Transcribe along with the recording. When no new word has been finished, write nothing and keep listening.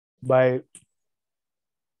by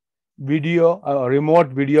remote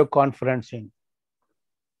video conferencing.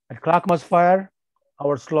 At Clackamas Fire,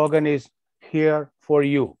 our slogan is here for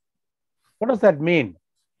you. What does that mean?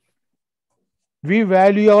 We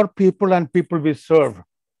value our people and people we serve.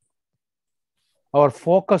 Our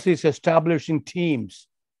focus is establishing teams.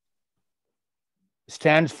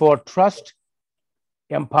 Stands for trust,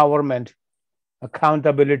 empowerment,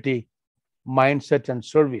 accountability, mindset, and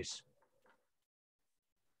service.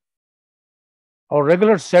 Our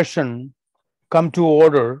regular session come to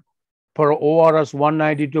order per ORS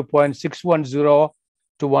 192.610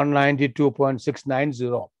 to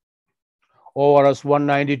 192.690. ORS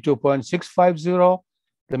 192.650,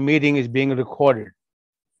 the meeting is being recorded.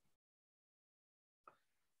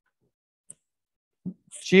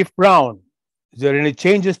 Chief Brown, is there any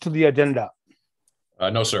changes to the agenda?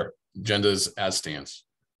 No, sir. Agenda is as stands.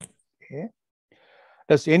 Okay.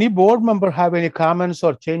 Does any board member have any comments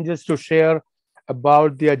or changes to share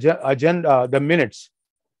about the agenda, the minutes?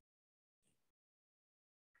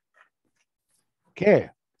 Okay.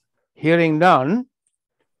 Hearing none,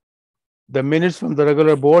 the minutes from the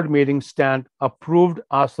regular board meeting stand approved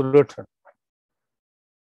as written.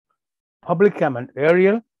 Public comment.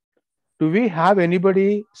 Ariel, do we have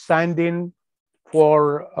anybody signed in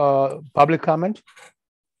for public comment?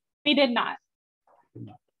 We did not.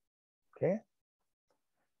 Okay.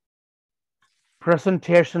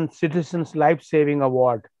 Presentation Citizens Life Saving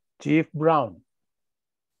Award, Chief Brown.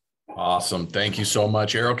 Awesome. Thank you so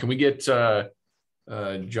much. Errol, can we get John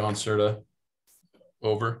Serta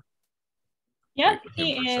over? Yep,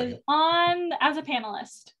 he is on as a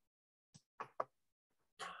panelist.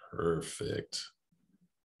 Perfect.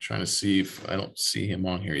 Trying to see if I don't see him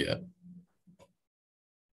on here yet.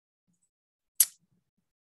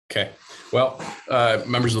 Okay. Well,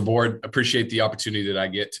 members of the board, appreciate the opportunity that I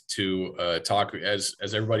get to talk. As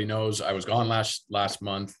everybody knows, I was gone last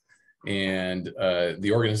month, and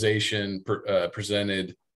the organization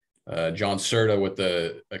presented John Serta with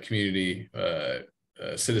a community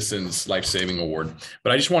Citizens Life Saving Award.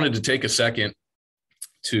 But I just wanted to take a second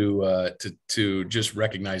to just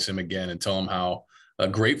recognize him again and tell him how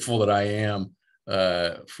grateful that I am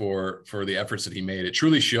for the efforts that he made. It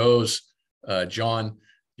truly shows, John,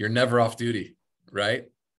 you're never off duty, right?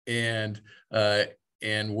 And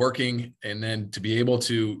working, and then to be able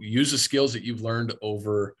to use the skills that you've learned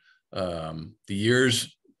over the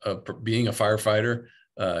years of being a firefighter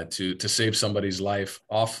to save somebody's life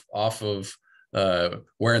off of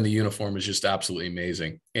wearing the uniform is just absolutely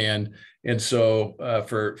amazing. And so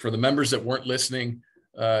for the members that weren't listening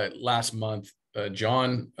last month,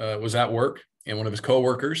 John was at work, and one of his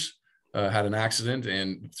coworkers had an accident,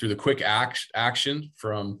 and through the quick action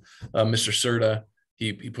from Mr. Serta,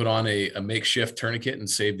 he put on a makeshift tourniquet and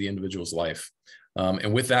saved the individual's life.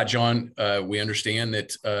 And with that, John, we understand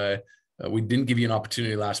that we didn't give you an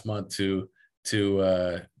opportunity last month to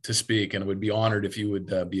speak, and I would be honored if you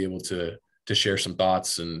would be able to share some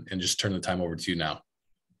thoughts and just turn the time over to you now.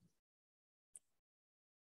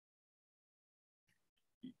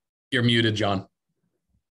 You're muted, John.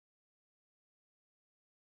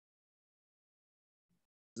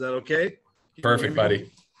 Is that okay? Perfect, buddy.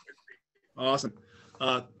 Awesome.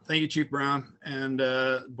 Thank you, Chief Brown, and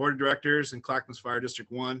Board of Directors and Clackamas Fire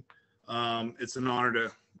District 1. It's an honor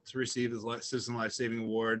to receive this Citizen Life Saving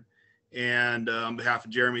Award. And on behalf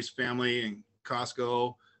of Jeremy's family and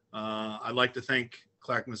Costco, I'd like to thank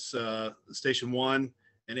Clackamas Station 1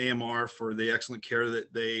 and AMR for the excellent care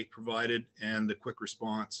that they provided and the quick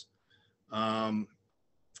response.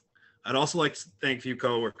 I'd also like to thank a few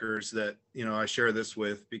coworkers that I share this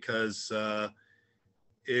with, because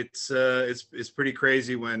it's pretty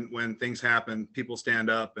crazy when things happen. People stand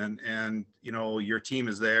up, and your team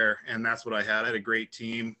is there, and that's what I had. I had a great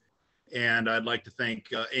team, and I'd like to thank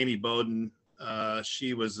Amy Bowden.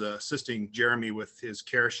 She was assisting Jeremy with his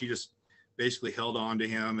care. She just basically held on to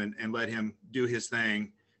him and let him do his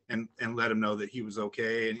thing, and let him know that he was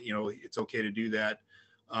okay, and it's okay to do that.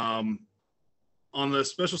 On the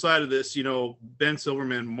special side of this, Ben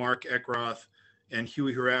Silverman, Mark Eckroth, and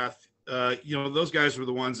Huey Harath, those guys were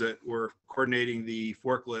the ones that were coordinating the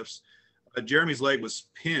forklifts. Jeremy's leg was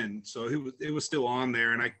pinned, so it was still on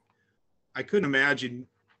there, and I couldn't imagine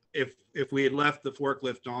if we had left the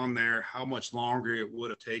forklift on there, how much longer it would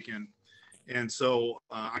have taken. And so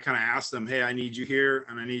I kind of asked them, hey, I need you here,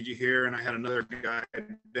 and I need you here. And I had another guy,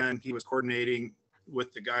 Ben, he was coordinating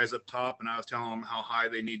with the guys up top, and I was telling them how high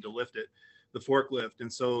they need to lift it, the forklift.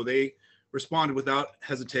 And so they responded without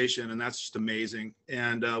hesitation, and that's just amazing.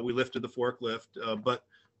 And we lifted the forklift. But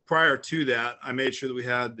prior to that, I made sure that we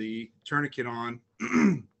had the tourniquet on.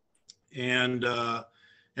 And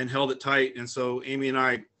and held it tight. And so Amy and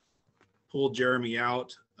I pulled Jeremy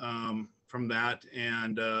out from that,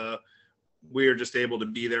 and we were just able to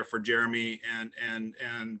be there for Jeremy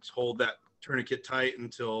and hold that tourniquet tight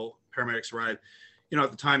until paramedics arrived. You know,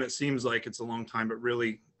 at the time it seems like it's a long time, but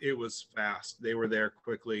really it was fast. They were there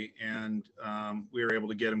quickly, and we were able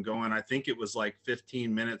to get him going. I think it was like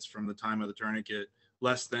 15 minutes from the time of the tourniquet,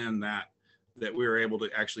 less than that we were able to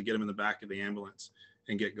actually get him in the back of the ambulance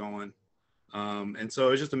and get going. And so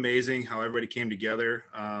it was just amazing how everybody came together.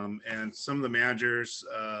 And some of the managers,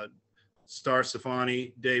 Star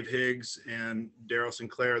Safani, Dave Higgs, and Daryl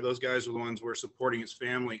Sinclair, those guys were the ones who were supporting his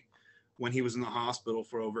family when he was in the hospital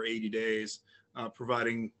for over 80 days,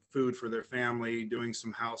 providing food for their family, doing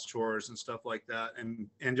some house chores and stuff like that, and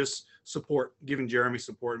just support, giving Jeremy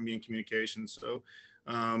support and being in communication. So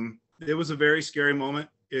it was a very scary moment.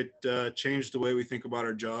 It changed the way we think about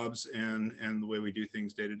our jobs and the way we do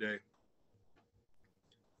things day to day.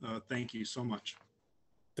 Thank you so much.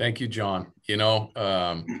 Thank you, John. You know,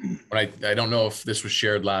 I don't know if this was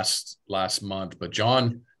shared last month, but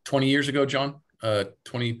John, 20 years ago, John,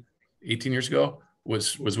 18 years ago,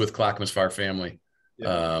 was with Clackamas Fire family,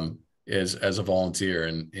 Yeah. as a volunteer,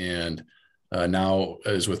 and now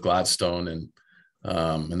is with Gladstone, and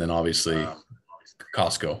then obviously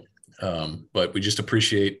Costco. But we just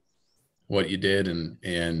appreciate what you did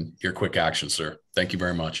and your quick action, sir. Thank you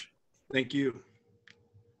very much. Thank you.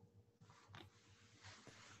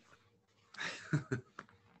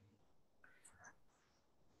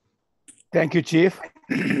 Thank you, Chief.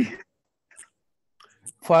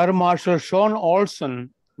 Fire Marshal Sean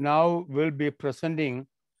Olson now will be presenting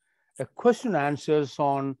a question and answers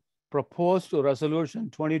on proposed resolution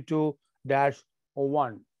 22-01.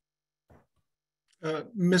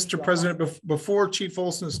 Mr. President, before Chief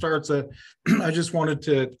Olson starts, I just wanted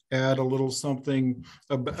to add a little something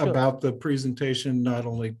about the presentation, not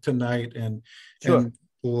only tonight and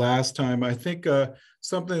last time. I think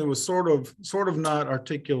something that was sort of not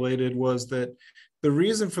articulated was that the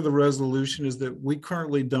reason for the resolution is that we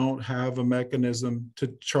currently don't have a mechanism to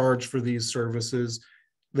charge for these services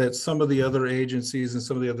that some of the other agencies and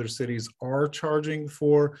some of the other cities are charging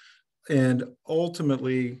for. And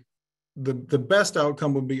ultimately, the best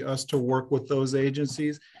outcome would be us to work with those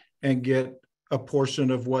agencies and get a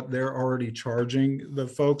portion of what they're already charging the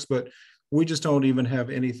folks, but we just don't even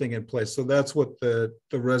have anything in place. So that's what the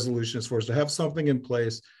resolution is for, is to have something in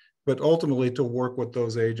place, but ultimately to work with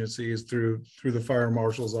those agencies through the Fire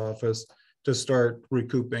Marshal's office to start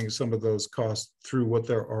recouping some of those costs through what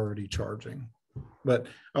they're already charging. But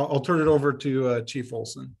I'll turn it over to Chief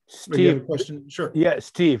Olson. Steve, you have a question? Sure. Yeah,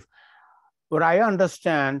 Steve. But I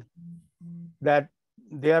understand that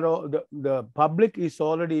the public is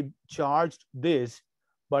already charged this,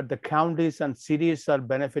 but the counties and cities are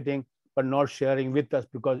benefiting but not sharing with us,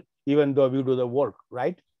 because even though we do the work,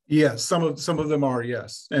 right? Yes, some of them are,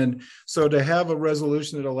 yes. And so to have a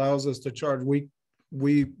resolution that allows us to charge, we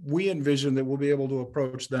envision that we'll be able to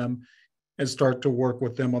approach them and start to work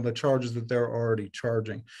with them on the charges that they're already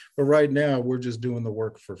charging. But right now, we're just doing the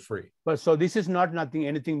work for free. But so this is not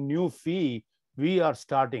anything new fee we are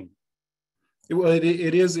starting. Well, it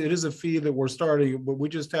is a fee that we're starting, but we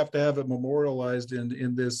just have to have it memorialized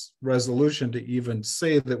in this resolution to even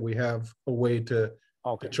say that we have a way to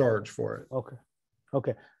charge for it.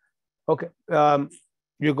 Okay.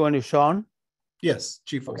 You're going to Sean? Yes,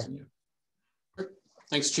 Chief Olson. Yeah.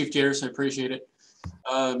 Thanks, Chief Jeters. I appreciate it.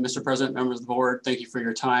 Mr. President, members of the board, thank you for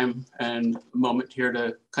your time and a moment here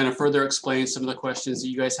to kind of further explain some of the questions that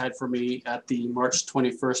you guys had for me at the March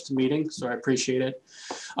 21st meeting. So I appreciate it.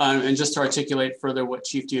 And just to articulate further what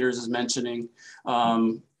Chief Jeters is mentioning,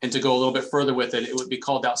 and to go a little bit further with it, it would be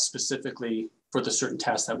called out specifically for the certain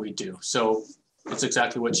tasks that we do. So it's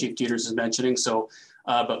exactly what Chief Jeters is mentioning. So,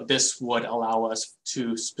 but this would allow us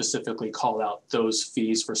to specifically call out those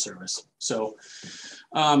fees for service. So,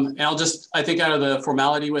 and I think out of the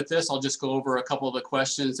formality with this, I'll just go over a couple of the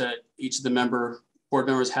questions that each of the board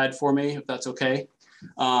members had for me, if that's okay.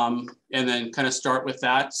 And then kind of start with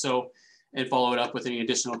that. So, and follow it up with any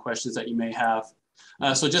additional questions that you may have.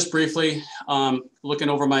 So just briefly, looking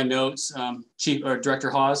over my notes, Director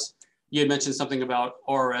Hawes, you had mentioned something about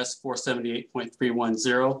ORS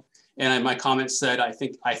 478.310. And my comments said,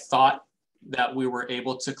 I thought that we were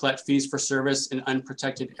able to collect fees for service in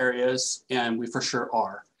unprotected areas, and we for sure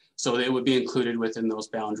are. So it would be included within those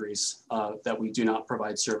boundaries that we do not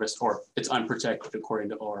provide service, or it's unprotected according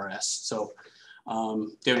to ORS. So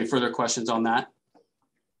do you have any further questions on that?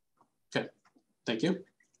 Okay, thank you.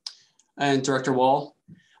 And Director Wall,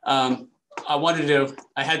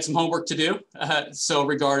 I had some homework to do. So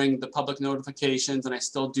regarding the public notifications, and I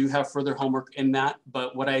still do have further homework in that,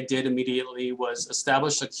 but what I did immediately was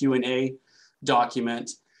establish a Q&A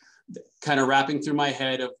document, kind of wrapping through my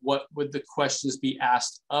head of what would the questions be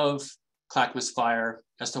asked of Clackamas Fire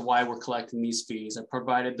as to why we're collecting these fees. I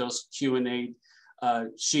provided those Q&A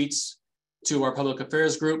sheets to our public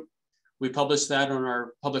affairs group. We published that on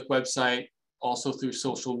our public website, also through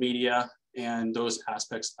social media and those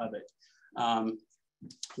aspects of it.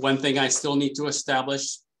 One thing I still need to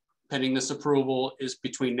establish pending this approval is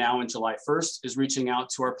between now and July 1st is reaching out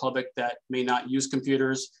to our public that may not use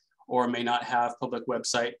computers or may not have public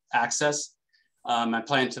website access. My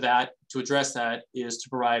plan to address that is to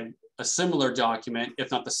provide a similar document, if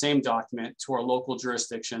not the same document, to our local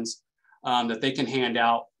jurisdictions that they can hand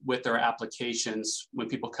out with their applications when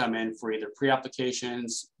people come in for either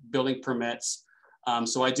pre-applications, building permits.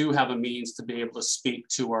 So I do have a means to be able to speak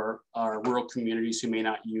to our rural communities who may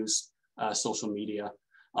not use social media.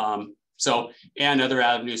 And other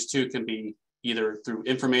avenues too can be either through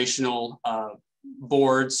informational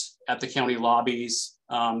boards at the county lobbies.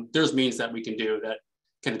 There's means that we can do that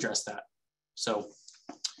can address that. So,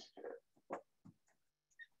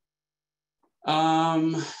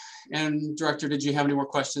 and Director, did you have any more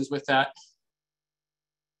questions with that?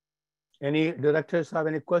 Any directors have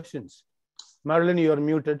any questions? Marilyn, you're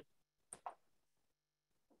muted.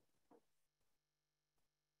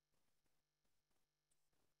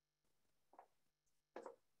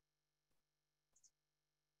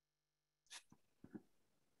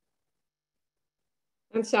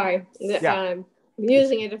 I'm sorry. Yeah. I'm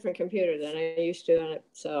using a different computer than I used to,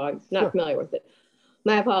 so I'm not familiar with it.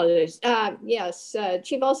 My apologies. Yes,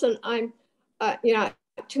 Chief Olson, I'm,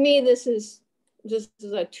 to me, this is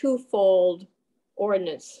a twofold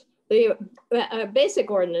ordinance. The basic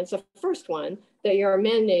ordinance, the first one that you're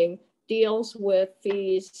amending, deals with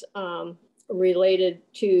fees related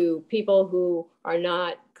to people who are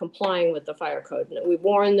not complying with the fire code. And we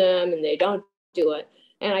warn them and they don't do it.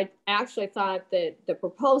 And I actually thought that the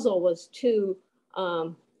proposal was too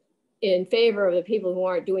in favor of the people who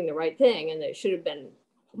aren't doing the right thing, and that it should have been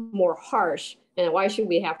more harsh. And why should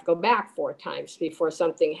we have to go back 4 times before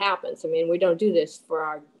something happens? I mean, we don't do this for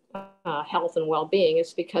our health and well-being.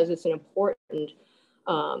 It's because it's an important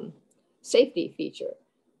safety feature.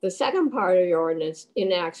 The second part of your ordinance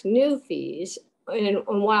enacts new fees. And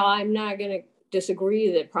while I'm not going to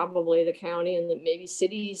disagree that probably the county and that maybe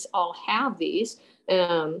cities all have these,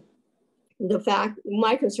 my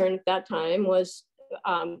concern at that time was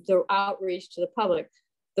the outreach to the public.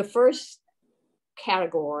 The first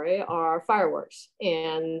category are fireworks,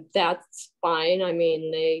 and that's fine. I mean,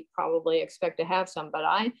 they probably expect to have some, but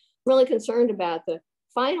I'm really concerned about the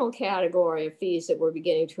final category of fees that we're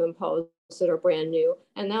beginning to impose that are brand new.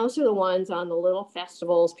 And those are the ones on the little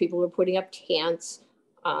festivals, people who are putting up tents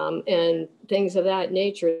and things of that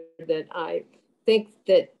nature, that I think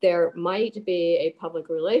that there might be a public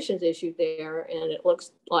relations issue there. And it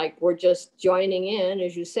looks like we're just joining in,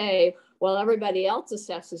 as you say, well, everybody else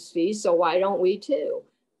assesses fees, so why don't we too?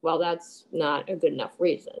 Well, that's not a good enough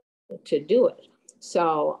reason to do it.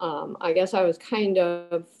 So I guess I was kind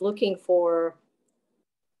of looking for,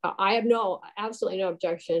 I have absolutely no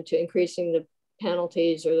objection to increasing the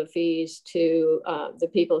penalties or the fees to the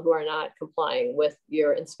people who are not complying with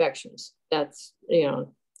your inspections. That's,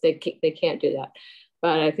 they can't do that.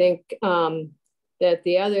 But I think that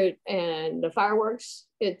the other, and the fireworks,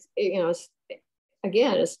 it's,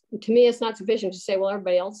 again, to me, it's not sufficient to say, well,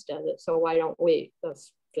 everybody else does it, so why don't we?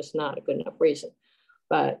 That's just not a good enough reason.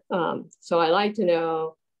 But so I like to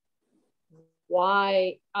know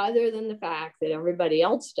why, other than the fact that everybody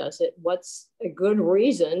else does it, what's a good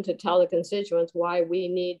reason to tell the constituents why we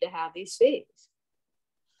need to have these fees?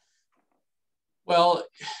 Well,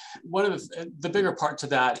 one of the bigger part to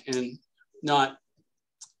that, and not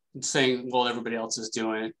saying, well, everybody else is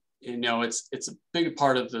doing it, it's a big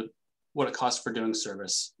part of what it costs for doing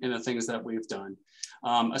service and the things that we've done,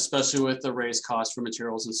 especially with the raised costs for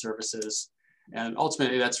materials and services. And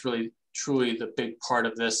ultimately, that's really truly the big part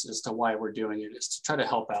of this as to why we're doing it, is to try to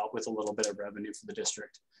help out with a little bit of revenue for the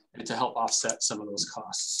district and to help offset some of those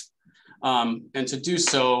costs. And to do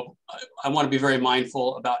so, I want to be very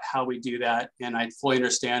mindful about how we do that. And I fully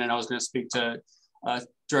understand, and I was going to speak to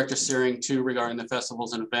Director Searing too regarding the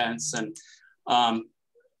festivals and events, and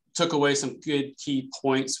took away some good key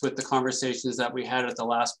points with the conversations that we had at the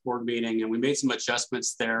last board meeting. And we made some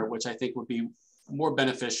adjustments there, which I think would be more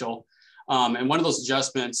beneficial. And one of those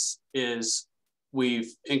adjustments is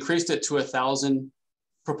we've increased it to 1,000,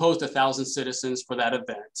 proposed 1,000 citizens for that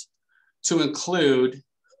event, to include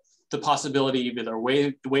the possibility of either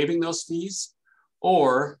waiving those fees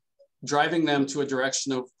or driving them to a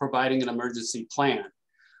direction of providing an emergency plan,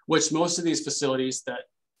 which most of these facilities that,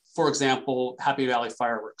 for example, Happy Valley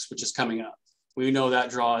Fireworks, which is coming up, we know that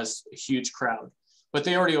draws a huge crowd, but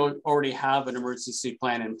they already have an emergency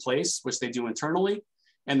plan in place, which they do internally,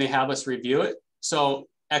 and they have us review it. So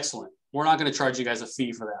excellent. We're not going to charge you guys a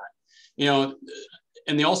fee for that. You know,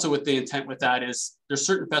 and also with the intent with that is there's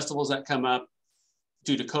certain festivals that come up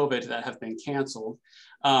due to COVID that have been canceled.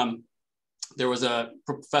 There was a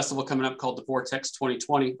festival coming up called the Vortex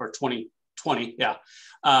 2020 or 2020, yeah.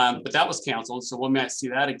 But that was canceled, so we might see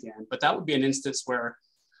that again. But that would be an instance where,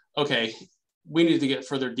 okay, we need to get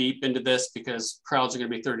further deep into this because crowds are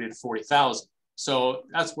going to be 30 to 40,000. So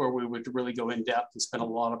that's where we would really go in depth and spend a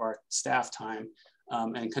lot of our staff time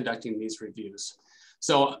and conducting these reviews.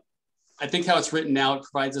 So I think how it's written now, it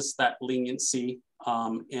provides us that leniency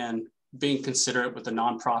and being considerate with the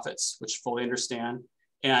nonprofits, which fully understand.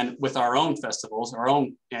 And with our own festivals, our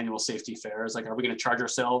own annual safety fairs, like, are we going to charge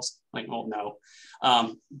ourselves? Like, well, no,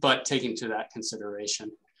 but taking to that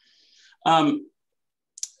consideration.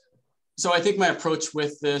 So I think my approach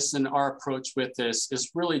with this and our approach with this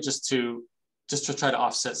is really just to try to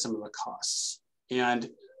offset some of the costs. And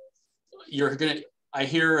I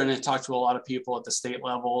hear and I talk to a lot of people at the state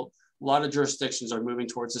level, a lot of jurisdictions are moving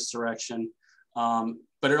towards this direction.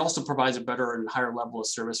 But it also provides a better and higher level of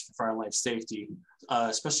service for fire and life safety,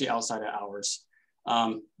 especially outside of hours.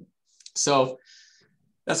 So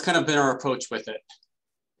that's kind of been our approach with it.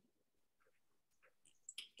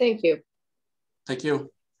 Thank you. Thank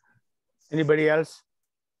you. Anybody else?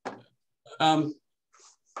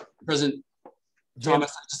 President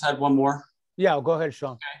Thomas, I just had one more. Yeah, go ahead,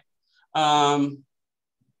 Sean. Okay.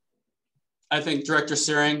 I think Director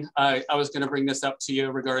Searing, I was going to bring this up to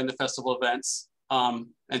you regarding the festival events.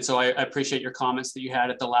 And so I appreciate your comments that you had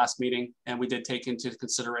at the last meeting, and we did take into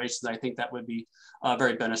consideration. I think that would be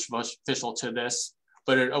very beneficial to this,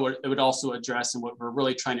 but it would also address, and what we're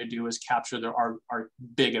really trying to do is capture our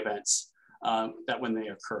big events that when they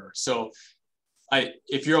occur. So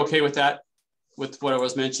if you're okay with that, with what I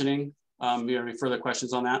was mentioning, you have any further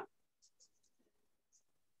questions on that?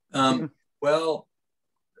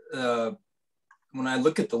 When I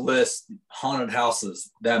look at the list, haunted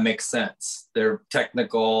houses, that makes sense. They're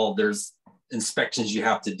technical. There's inspections you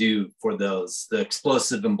have to do for those. The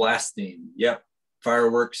explosive and blasting, yep.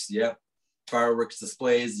 Fireworks, yep. Fireworks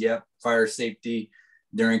displays, yep. Fire safety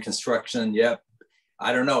during construction, yep.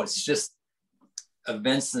 I don't know. It's just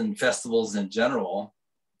events and festivals in general.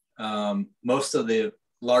 Most of the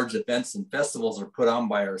large events and festivals are put on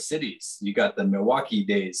by our cities. You got the Milwaukee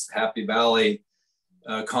Days, Happy Valley,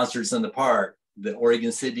 concerts in the park, the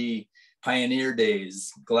Oregon City Pioneer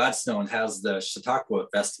Days. Gladstone has the Chautauqua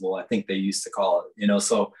Festival, I think they used to call it,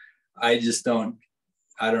 so I don't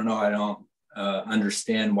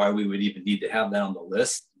understand why we would even need to have that on the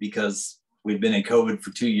list, because we've been in COVID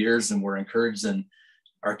for 2 years and we're encouraging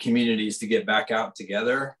our communities to get back out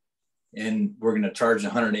together, and we're going to charge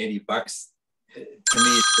 $180. To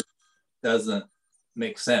me, it doesn't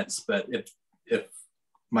make sense. But if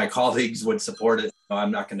my colleagues would support it,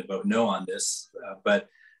 I'm not going to vote no on this. But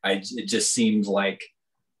it just seems like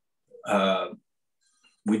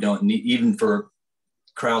we don't need, even for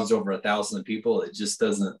crowds over 1,000 people, it just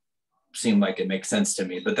doesn't seem like it makes sense to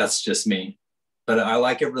me. But that's just me. But I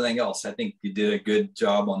like everything else. I think you did a good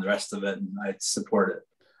job on the rest of it, and I support it.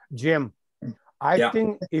 Jim, I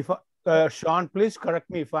think if Sean, please correct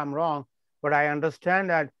me if I'm wrong, but I understand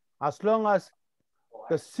that as long as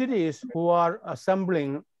the cities who are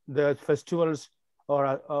assembling the festivals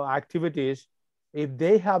or activities, if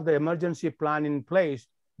they have the emergency plan in place,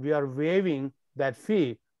 we are waiving that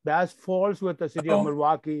fee. That falls with the city of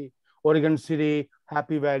Milwaukee, Oregon City,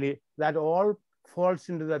 Happy Valley. That all falls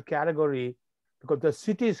into that category because the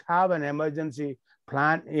cities have an emergency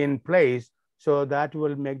plan in place, so that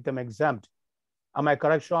will make them exempt. Am I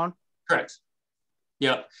correct, Sean? Correct.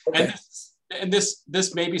 Yeah. Okay. And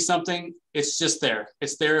this may be something, it's just there.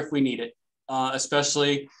 It's there if we need it,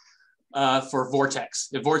 especially for Vortex.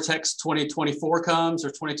 If Vortex 2024 comes or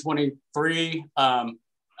 2023,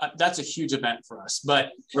 that's a huge event for us.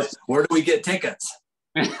 But where do we get tickets?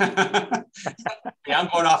 Yeah, I'm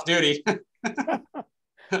going off duty. I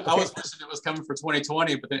was wishing it was coming for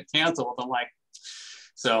 2020, but then it canceled. I'm like,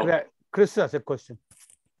 so. Chris has a question.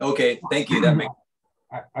 Okay, thank you. That makes.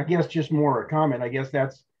 I guess just more a comment. I guess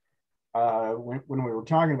that's when we were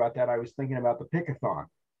talking about that, I was thinking about the Pickathon.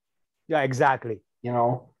 Yeah, exactly.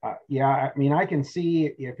 Yeah, I mean, I can see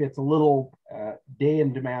if it's a little day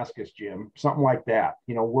in Damascus, Jim, something like that,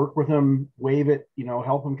 work with them, waive it,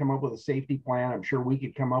 help them come up with a safety plan. I'm sure we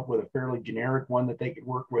could come up with a fairly generic one that they could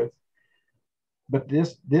work with. But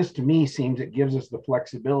this to me seems it gives us the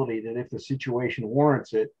flexibility that if the situation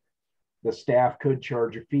warrants it, the staff could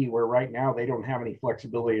charge a fee, where right now they don't have any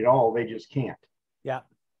flexibility at all. They just can't. Yeah.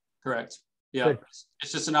 Correct. Yeah. Good.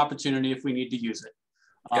 It's just an opportunity if we need to use it.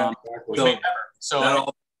 Yeah, We may never. So that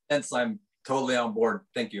all makes sense. I'm totally on board.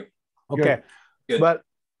 Thank you. Okay. Good. But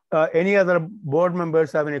any other board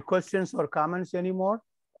members have any questions or comments anymore?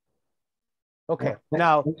 Okay.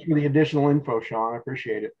 Now, thanks for the additional info, Sean. I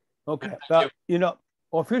appreciate it. Okay.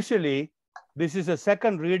 Officially, this is a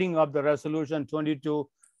second reading of the resolution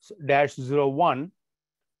 22-01.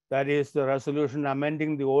 That is the resolution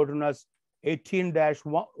amending the ordinance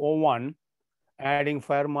 18-01, adding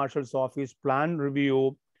fire marshal's office plan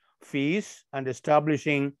review fees and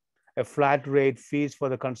establishing a flat rate fees for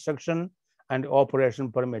the construction and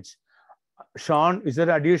operation permits. Sean, is there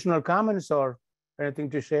additional comments or anything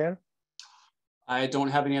to share? I don't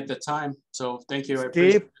have any at the time. So thank you.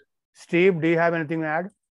 Steve, do you have anything to add?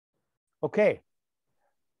 Okay.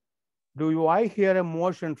 I hear a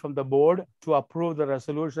motion from the board to approve the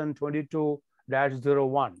resolution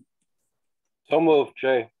 22-01? So moved,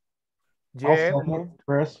 Jay. Jay moved.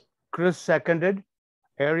 Chris seconded.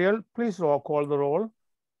 Ariel, please call the roll.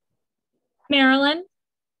 Marilyn?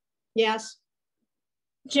 Yes.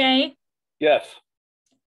 Jay? Yes.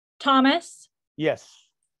 Thomas? Yes.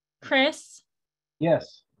 Chris?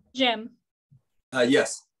 Yes. Jim?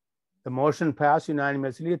 Yes. The motion passed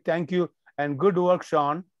unanimously. Thank you and good work,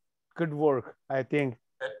 Sean. Good work. I think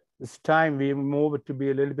it's time we move it to be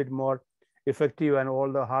a little bit more effective and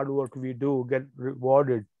all the hard work we do get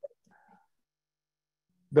rewarded.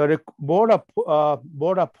 The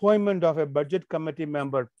board appointment of a budget committee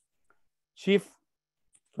member, Chief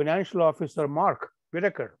Financial Officer Mark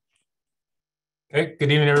Whitaker. Okay,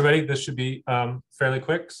 good evening, everybody. This should be fairly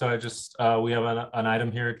quick. So we have an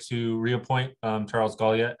item here to reappoint Charles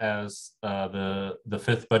Gallia as the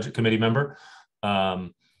fifth budget committee member.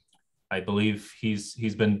 I believe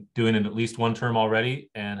he's been doing it at least one term already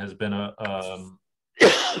and has been a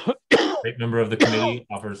great member of the committee,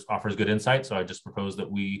 offers good insight. So I just propose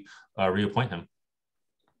that we reappoint him.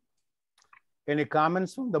 Any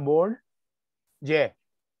comments from the board? Jay.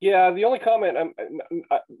 Yeah, the only comment,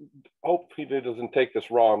 I hope he doesn't take this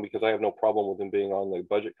wrong because I have no problem with him being on the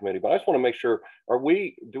budget committee, but I just want to make sure,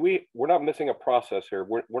 we're not missing a process here.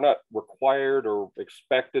 We're not required or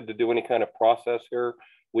expected to do any kind of process here.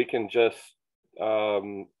 We can just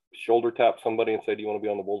shoulder tap somebody and say, do you want to be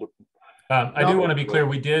on the board? I do want to be clear.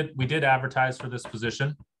 We did advertise for this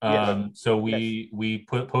position. So we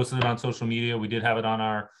posted it on social media. We did have it on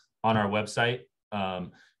our website.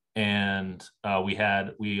 And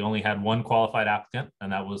we only had one qualified applicant,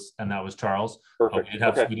 and that was Charles. Perfect.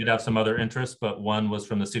 We did have some other interests, but one was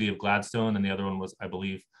from the City of Gladstone, and the other one was, I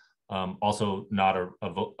believe, also not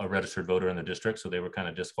a registered voter in the district, so they were kind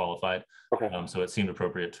of disqualified. Okay. So it seemed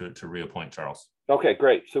appropriate to reappoint Charles. Okay,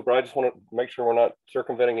 great, super. I just want to make sure we're not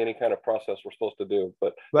circumventing any kind of process we're supposed to do.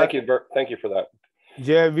 But thank you for that.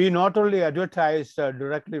 Jay, we not only advertised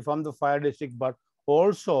directly from the fire district, but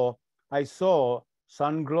also I saw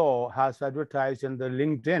Sunglow has advertised in the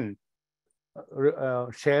LinkedIn,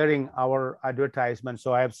 sharing our advertisement.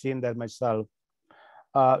 So I have seen that myself.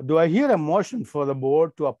 Do I hear a motion for the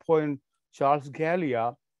board to appoint Charles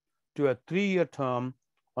Gallia to a 3-year term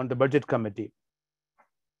on the budget committee?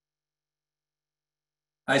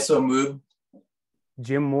 I so moved.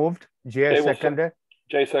 Jim moved. Jay seconded.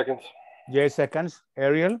 Jay seconds. Jay seconds.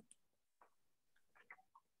 Ariel?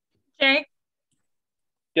 Jay?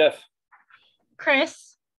 Yes.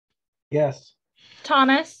 Chris? Yes.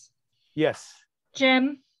 Thomas? Yes.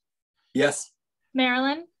 Jim? Yes.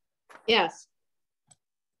 Marilyn? Yes.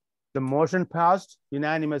 The motion passed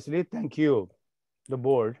unanimously. Thank you, the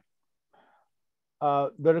board.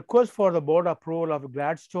 The request for the board approval of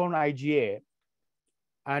Gladstone IGA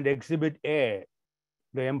and Exhibit A,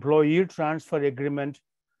 the employee transfer agreement.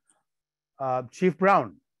 Chief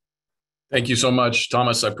Brown. Thank you so much,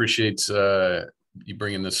 Thomas. I appreciate you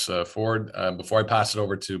bringing this forward. Before I pass it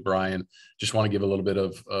over to Brian, just want to give a little bit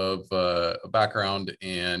of background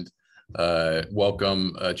and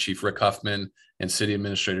welcome Chief Rick Huffman and City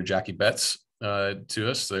Administrator Jackie Betts to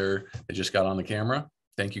us. They just got on the camera.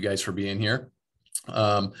 Thank you guys for being here.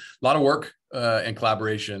 A lot of work and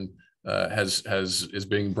collaboration is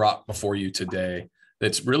being brought before you today.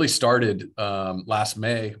 It's really started last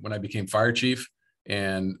May when I became fire chief,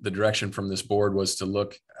 and the direction from this board was to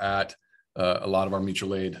look at a lot of our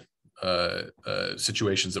mutual aid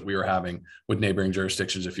situations that we were having with neighboring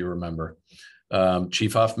jurisdictions, if you remember.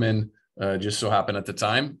 Chief Huffman just so happened at the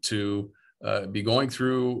time to be going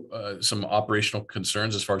through some operational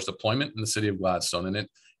concerns as far as deployment in the city of Gladstone. And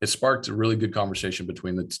it sparked a really good conversation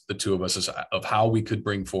between the two of us of how we could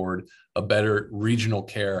bring forward a better regional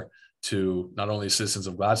care to not only citizens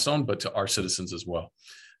of Gladstone, but to our citizens as well.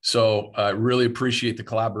 So I really appreciate the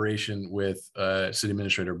collaboration with City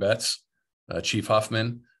Administrator Betts, Chief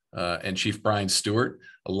Huffman, and Chief Brian Stewart.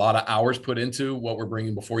 A lot of hours put into what we're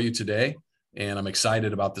bringing before you today. And I'm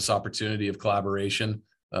excited about this opportunity of collaboration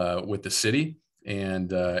with the city and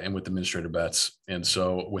with Administrator Betts. And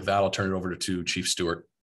so with that, I'll turn it over to Chief Stewart.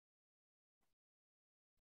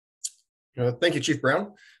 Thank you, Chief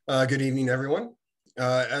Brown. Good evening, everyone.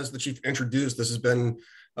 As the chief introduced, this has been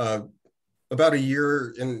about a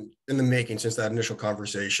year in the making since that initial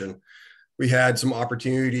conversation. We had some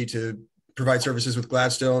opportunity to provide services with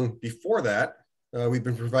Gladstone. Before that, we've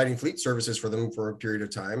been providing fleet services for them for a period of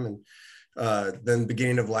time. And then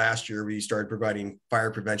beginning of last year, we started providing fire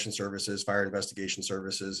prevention services, fire investigation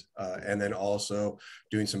services, and then also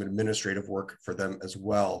doing some administrative work for them as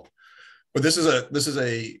well. But this is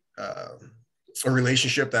a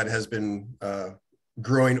relationship that has been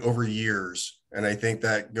growing over years. And I think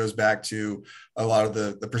that goes back to a lot of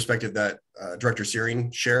the perspective that Director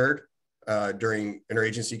Searing shared during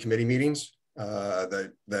interagency committee meetings.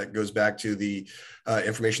 That goes back to the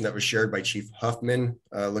information that was shared by Chief Huffman,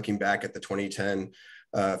 looking back at the 2010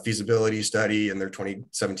 feasibility study and their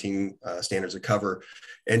 2017 standards of cover,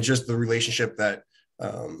 and just the relationship that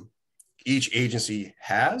each agency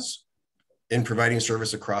has in providing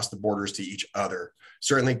service across the borders to each other.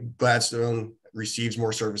 Certainly Gladstone receives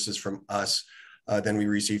more services from us than we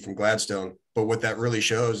receive from Gladstone. But what that really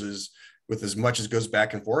shows is, with as much as goes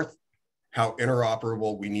back and forth, how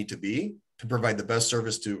interoperable we need to be to provide the best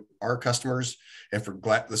service to our customers, and for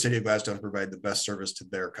the city of Gladstone to provide the best service to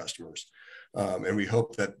their customers. And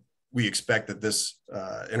we expect that this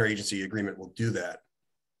interagency agreement will do that.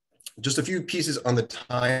 Just a few pieces on the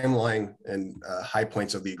timeline and high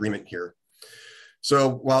points of the agreement here. So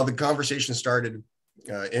while the conversation started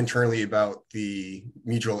internally about the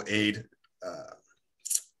mutual aid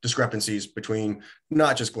discrepancies between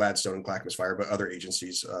not just Gladstone and Clackamas Fire, but other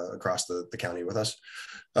agencies across the county with us.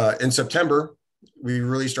 In September, we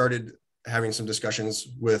really started having some discussions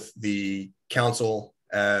with the council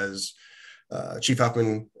as Chief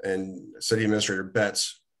Huffman and City Administrator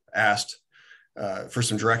Betts asked for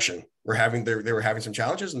some direction. They were having some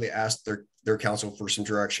challenges, and they asked their council for some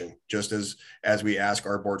direction, just as we ask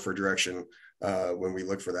our board for direction when we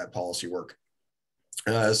look for that policy work.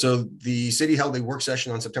 So the city held a work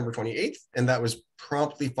session on September 28th, and that was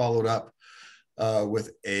promptly followed up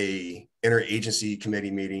with a interagency committee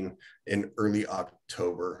meeting in early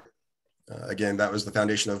October. Again, that was the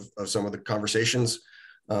foundation of some of the conversations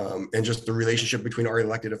and just the relationship between our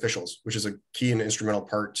elected officials, which is a key and instrumental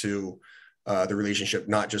part to the relationship,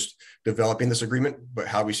 not just developing this agreement, but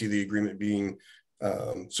how we see the agreement being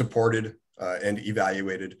supported and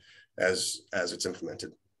evaluated as it's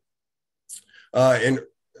implemented. In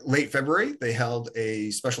late February, they held a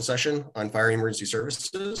special session on fire and emergency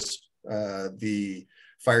services. The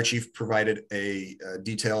fire chief provided a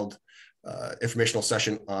detailed informational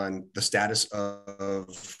session on the status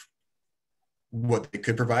of what they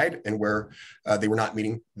could provide and where they were not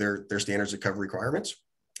meeting their standards of cover requirements.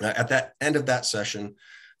 At that end of that session,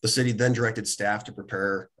 the city then directed staff to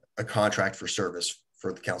prepare a contract for service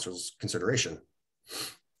for the council's consideration.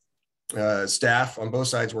 Staff on both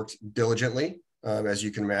sides worked diligently. As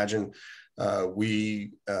you can imagine,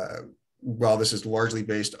 while this is largely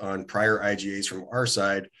based on prior IGAs from our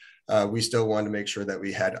side, we still wanted to make sure that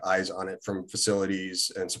we had eyes on it from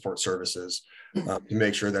facilities and support services to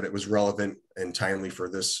make sure that it was relevant and timely for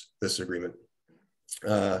this agreement.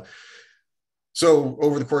 So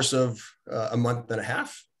over the course of a month and a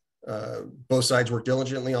half, both sides worked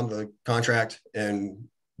diligently on the contract, and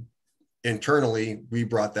internally, we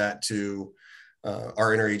brought that to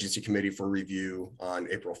our interagency committee for review on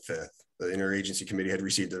April 5th. The interagency committee had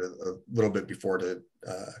received it a little bit before to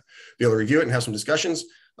be able to review it and have some discussions.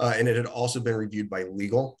 And it had also been reviewed by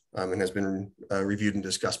legal and has been reviewed and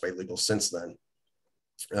discussed by legal since then.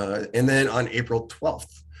 And then on April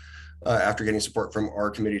 12th, after getting support from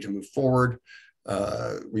our committee to move forward,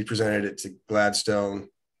 we presented it to Gladstone.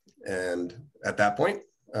 And at that point,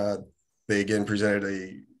 they again presented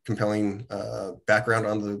a compelling background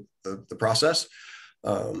on the process.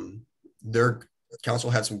 Their council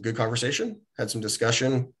had some good conversation, had some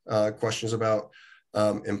discussion, questions about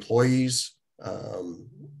employees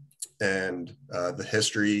and the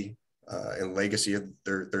history and legacy of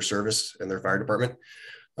their service and their fire department.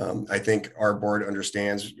 I think our board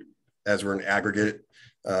understands, as we're an aggregate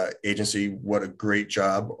agency, what a great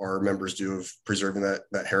job our members do of preserving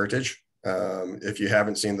that heritage. If you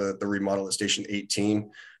haven't seen the remodel at Station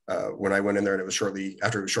 18, when I went in there and it was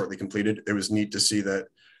shortly completed, it was neat to see that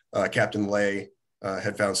Captain Lay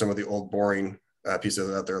had found some of the old boring pieces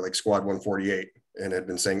out there, like Squad 148, and had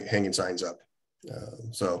been hanging signs up.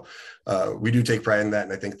 So we do take pride in that,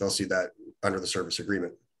 and I think they'll see that under the service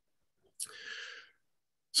agreement.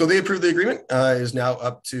 So they approved the agreement. Is now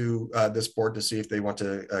up to this board to see if they want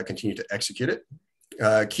to continue to execute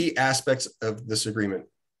it. Key aspects of this agreement.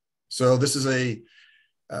 So this is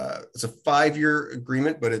it's a 5-year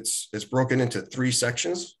agreement, but it's broken into 3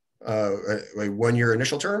 sections: a 1-year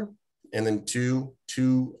initial term, and then two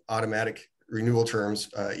automatic renewal terms,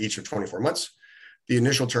 each of 24 months. The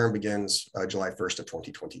initial term begins July 1st of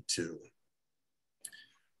 2022.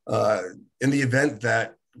 In the event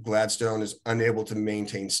that Gladstone is unable to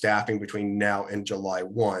maintain staffing between now and July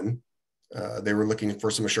 1, they were looking for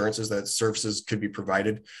some assurances that services could be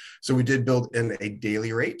provided. So we did build in a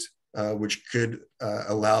daily rate, which could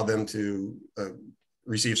allow them to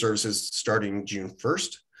receive services starting June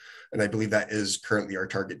 1st. And I believe that is currently our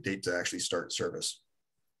target date to actually start service.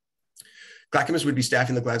 Clackamas would be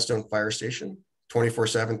staffing the Gladstone Fire Station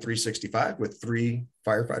 24/7, 365 with 3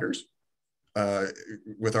 firefighters,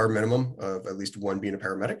 with our minimum of at least 1 being a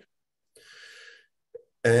paramedic.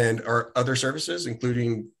 And our other services,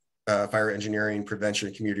 including fire engineering,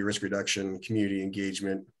 prevention, community risk reduction, community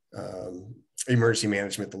engagement, emergency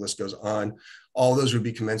management, the list goes on. All those would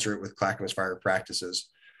be commensurate with Clackamas Fire practices.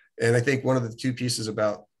 And I think one of the 2 pieces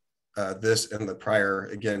about this and the prior,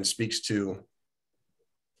 again, speaks to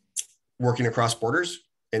working across borders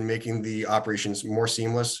and making the operations more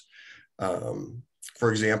seamless.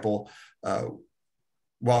 For example,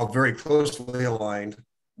 while very closely aligned,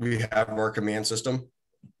 we have our command system.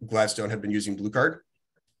 Gladstone had been using Blue Card.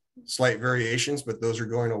 Slight variations, but those are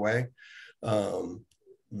going away.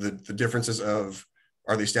 The differences of,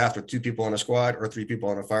 are they staffed with 2 people on a squad or 3 people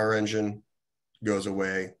on a fire engine, goes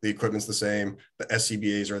away. The equipment's the same. The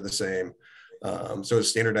SCBAs are the same. So it's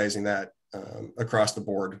standardizing that across the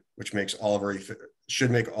board, which makes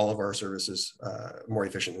should make all of our services more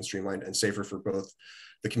efficient and streamlined and safer for both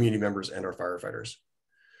the community members and our firefighters.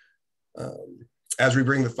 As we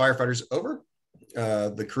bring the firefighters over,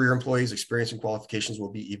 the career employees' experience and qualifications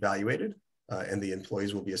will be evaluated, and the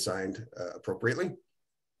employees will be assigned appropriately.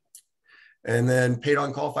 And then paid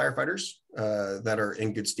on-call firefighters that are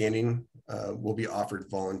in good standing will be offered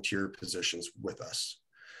volunteer positions with us.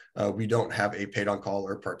 We don't have a paid on-call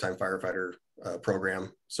or part-time firefighter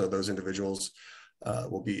program, so those individuals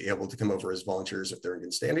will be able to come over as volunteers if they're in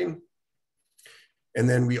good standing. And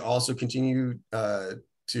then we also continue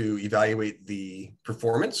to evaluate the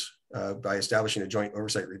performance by establishing a joint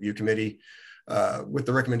oversight review committee with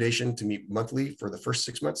the recommendation to meet monthly for the first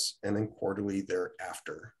 6 months and then quarterly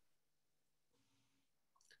thereafter.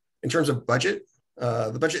 In terms of budget,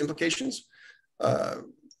 the budget implications,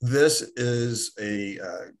 this is a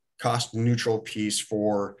cost neutral piece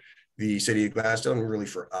for the City of Gladstone and really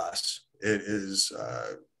for us. It is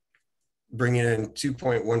bringing in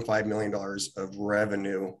 $2.15 million of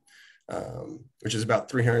revenue, which is about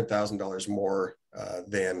 $300,000 more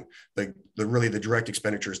than the direct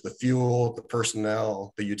expenditures, the fuel, the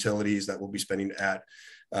personnel, the utilities that we'll be spending at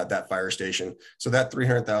that fire station. So that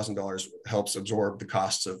 $300,000 helps absorb the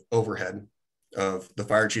costs of overhead, of the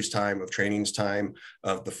fire chief's time, of training's time,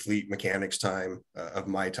 of the fleet mechanic's time, of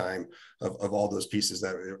my time, of all those pieces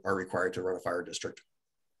that are required to run a fire district.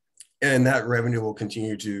 And that revenue will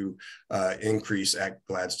continue to increase at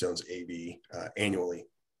Gladstone's AV annually.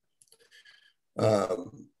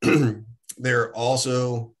 They're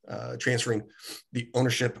also transferring the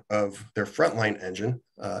ownership of their frontline engine.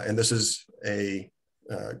 And this is a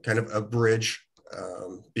kind of a bridge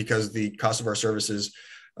because the cost of our services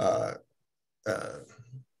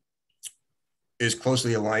is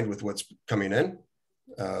closely aligned with what's coming in.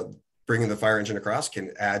 Bringing the fire engine across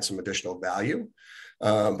can add some additional value,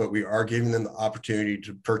 but we are giving them the opportunity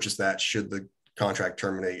to purchase that should the contract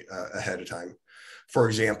terminate ahead of time. For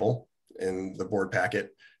example, in the board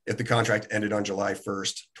packet, if the contract ended on July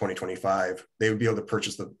 1st, 2025, they would be able to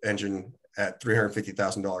purchase the engine at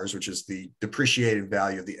 $350,000, which is the depreciated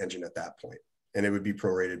value of the engine at that point. And it would be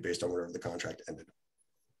prorated based on wherever the contract ended.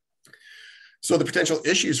 So the potential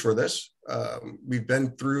issues for this, we've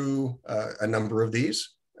been through a number of these,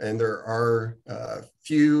 and there are a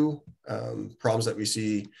few problems that we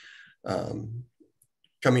see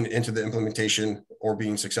coming into the implementation or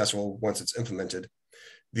being successful once it's implemented.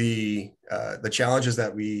 The challenges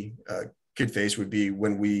that we could face would be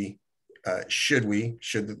when should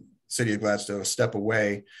the City of Gladstone step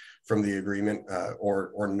away from the agreement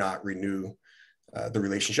or not renew the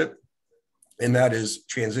relationship. And that is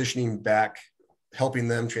transitioning back, helping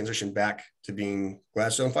them transition back to being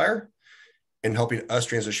Gladstone Fire and helping us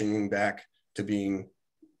transitioning back to being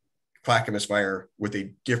Clackamas Fire with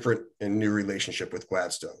a different and new relationship with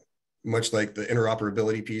Gladstone. Much like the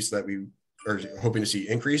interoperability piece that we are hoping to see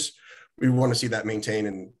increase, we want to see that maintain,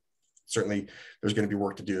 and certainly there's going to be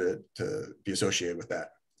work to do to be associated with that.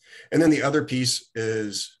 And then the other piece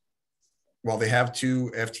is, while they have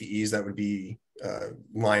 2 FTEs that would be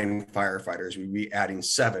line firefighters, we'd be adding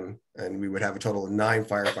 7, and we would have a total of 9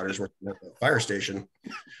 firefighters working at the fire station.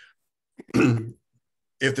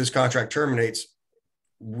 If this contract terminates,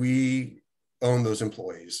 we own those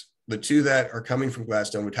employees. The 2 that are coming from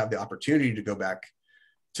Gladstone would have the opportunity to go back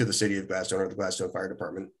to the City of Gladstone or the Gladstone Fire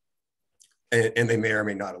Department, and they may or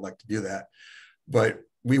may not elect to do that. But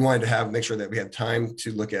we wanted to make sure that we had time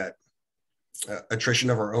to look at attrition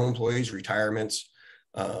of our own employees, retirements,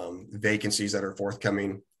 vacancies that are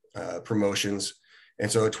forthcoming, promotions.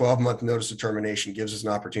 And so a 12-month notice of termination gives us an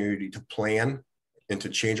opportunity to plan and to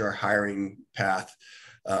change our hiring path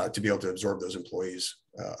to be able to absorb those employees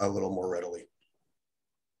a little more readily.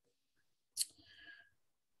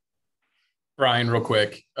 Brian, real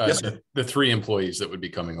quick, Yes, the 3 employees that would be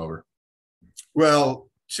coming over.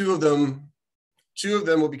 Well, two of them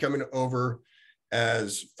will be coming over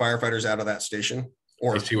as firefighters out of that station.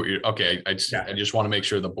 Or I see what you're, okay. I just want to make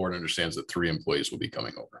sure the board understands that 3 employees will be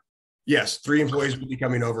coming over. Yes, 3 employees will be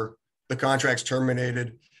coming over. The contract's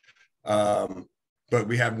terminated, but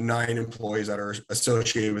we have 9 employees that are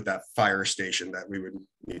associated with that fire station that we would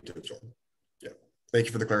need to absorb. Yeah, thank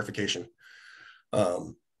you for the clarification.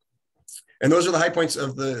 And those are the high points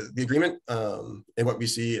of the agreement and what we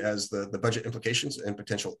see as the budget implications and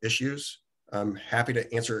potential issues. I'm happy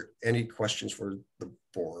to answer any questions for the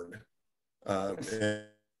board.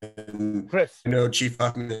 And Chris, I know Chief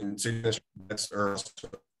Huffman and City Administrator.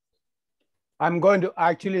 I'm going to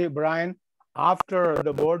actually, Brian, after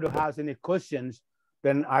the board has any questions,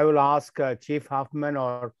 then I will ask Chief Huffman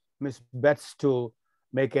or Ms. Betts to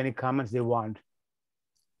make any comments they want.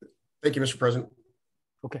 Thank you, Mr. President.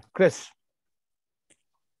 Okay, Chris.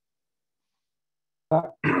 A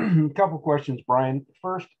couple questions, Brian.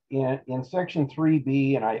 First, in section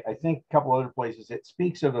 3B, and I think a couple other places, it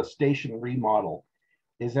speaks of a station remodel.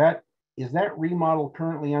 Is that remodel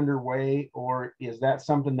currently underway, or is that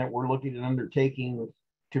something that we're looking at undertaking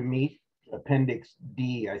to meet Appendix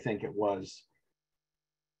D, I think it was?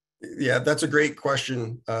 Yeah, that's a great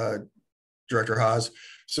question, Director Haas.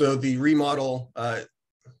 So the remodel,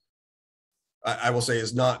 I will say,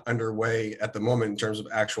 is not underway at the moment in terms of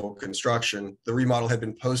actual construction. The remodel had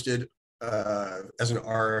been posted as an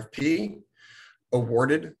RFP,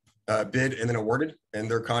 awarded, bid, and then awarded, and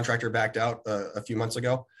their contractor backed out a few months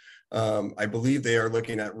ago. I believe they are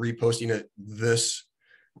looking at reposting it this,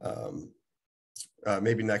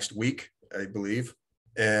 maybe next week, I believe.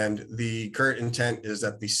 And the current intent is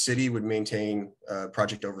that the city would maintain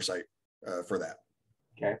project oversight for that.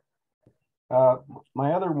 Okay.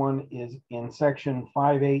 My other one is in section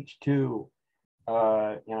 5H2,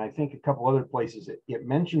 and I think a couple other places, it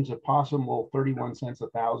mentions a possible 31 cents a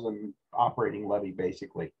thousand operating levy,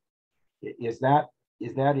 basically. Is that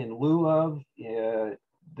in lieu of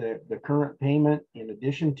the current payment, in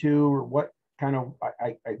addition to, or what kind of,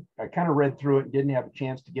 I kind of read through it and didn't have a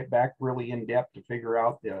chance to get back really in depth to figure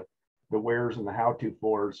out the wheres and the how-to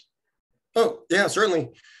fors. Oh, yeah, certainly.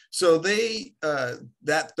 So they,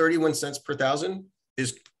 that 31 cents per thousand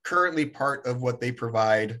is currently part of what they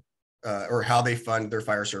provide or how they fund their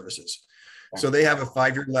fire services. So they have a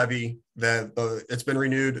 5-year levy that it's been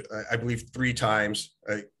renewed, I believe, 3 times.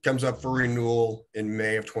 It comes up for renewal in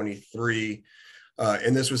May of 23.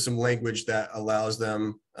 And this was some language that allows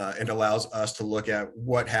them and allows us to look at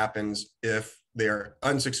what happens if they are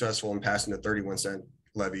unsuccessful in passing the 31 cent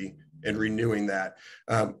levy and renewing that.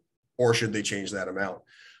 Or should they change that amount?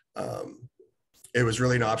 It was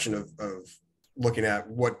really an option of looking at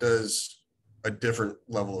what does a different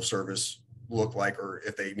level of service look like, or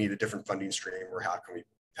if they need a different funding stream, or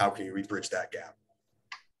how can we bridge that gap?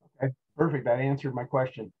 Okay, perfect. That answered my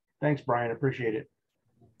question. Thanks, Brian. Appreciate it.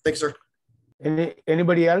 Thanks, sir.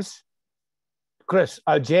 Anybody else? Chris,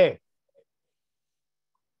 Jay.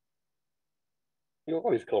 You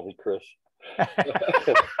always call me Chris.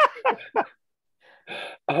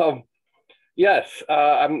 Yes,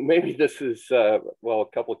 maybe this is well, a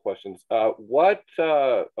couple of questions. What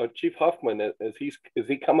Chief Huffman is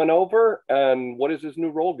he coming over, and what is his new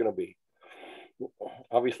role going to be?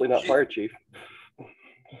 Obviously not fire chief.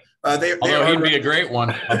 Although he'd be a great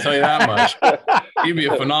one, I'll tell you that much. He'd be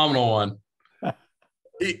a phenomenal one. I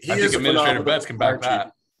think Administrator Betts can back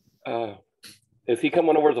that. Is he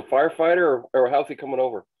coming over as a firefighter, or how's he coming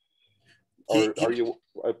over? Or are you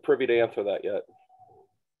privy to answer that yet?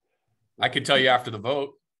 I could tell you after the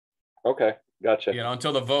vote. Okay, gotcha. You know,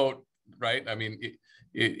 until the vote, right? I mean,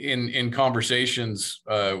 in conversations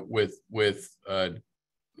with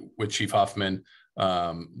Chief Huffman,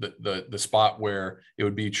 the spot where it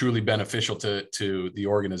would be truly beneficial to the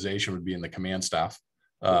organization would be in the command staff.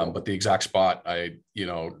 But the exact spot,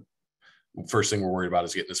 first thing we're worried about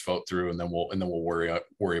is getting this vote through, and then we'll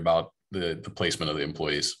worry about the placement of the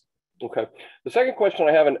employees. Okay. The second question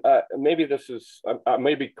I have, and maybe this is, I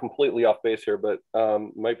may be completely off base here, but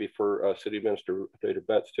might be for City Administrator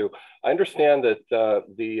Betts too. I understand that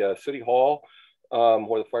the City Hall,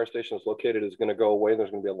 where the fire station is located, is going to go away. There's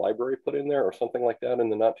going to be a library put in there or something like that in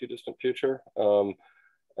the not too distant future. Am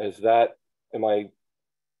I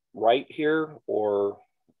right here, or?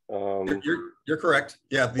 You're correct.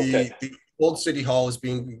 Yeah, the old City Hall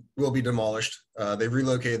will be demolished. They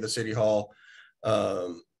relocated the City Hall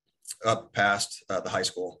up past the high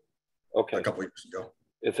school a couple of years ago.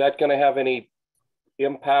 Is that going to have any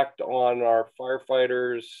impact on our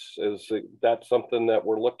firefighters? Is that something that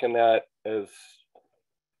we're looking at as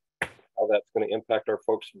how that's going to impact our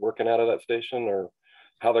folks working out of that station, or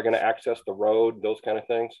how they're going to access the road, those kind of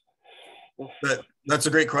things? That's a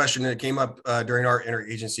great question. It came up during our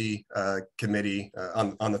interagency committee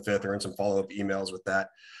on the 5th. There were some follow-up emails with that.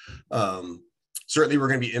 Certainly, we're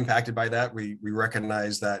going to be impacted by that. We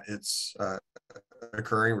recognize that it's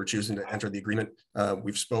occurring. We're choosing to enter the agreement.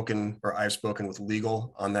 I've spoken with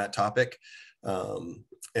legal on that topic.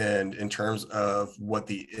 And in terms of what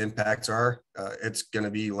the impacts are, it's going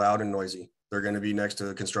to be loud and noisy. They're going to be next to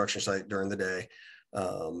a construction site during the day.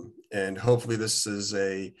 And hopefully this is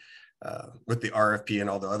with the RFP and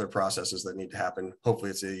all the other processes that need to happen, hopefully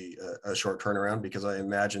it's a short turnaround, because I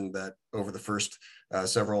imagine that over the first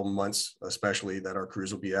several months, especially, that our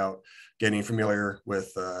crews will be out getting familiar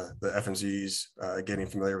with the FMZs, getting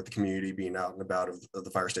familiar with the community, being out and about of the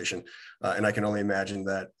fire station. And I can only imagine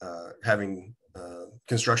that having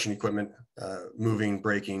construction equipment, moving,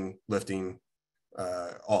 braking, lifting,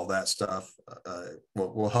 all that stuff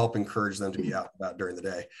will help encourage them to be out and about during the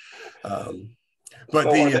day.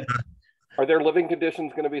 Are their living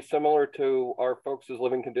conditions going to be similar to our folks'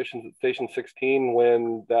 living conditions at Station 16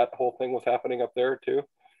 when that whole thing was happening up there too?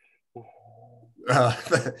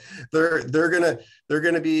 They're gonna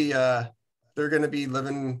be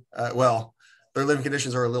living well. Their living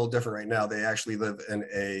conditions are a little different right now. They actually live in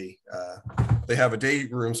they have a day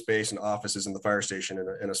room space and offices in the fire station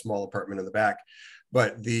in a small apartment in the back.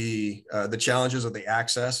 But the challenges of the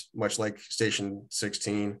access, much like Station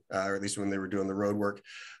 16, or at least when they were doing the road work,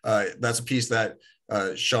 that's a piece that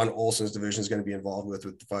Sean Olson's division is going to be involved with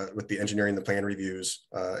the engineering, the plan reviews,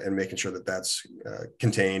 and making sure that that's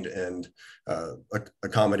contained and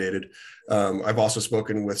accommodated. I've also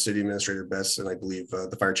spoken with City Administrator Betts, and I believe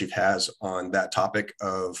the fire chief has, on that topic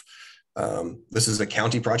of this is a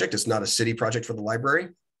county project. It's not a city project for the library.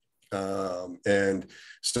 And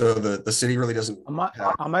so the city really doesn't.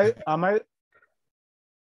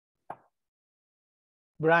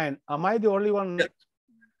 Brian, am I the only one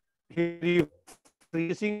here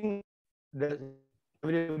freezing the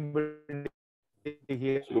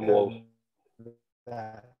here?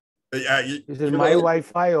 Is it my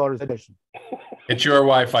Wi-Fi or is it? It's your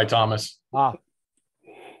Wi-Fi, Thomas.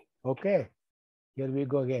 Okay. Here we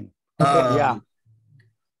go again. Okay, yeah.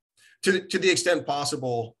 To the extent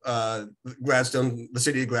possible, the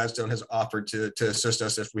city of Gladstone has offered to assist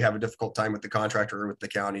us if we have a difficult time with the contractor or with the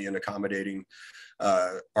county in accommodating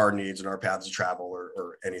our needs and our paths of travel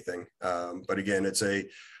or anything. But again, it's a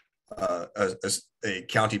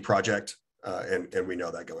county project, and we know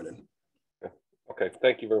that going in. Okay,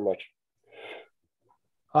 thank you very much.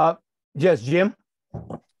 Yes, Jim.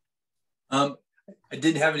 I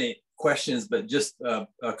didn't have any questions, but just a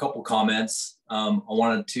couple comments. I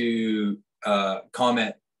wanted to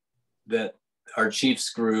comment that our chiefs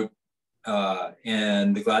group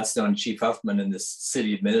and the Gladstone Chief Huffman and the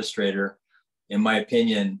city administrator, in my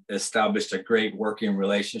opinion, established a great working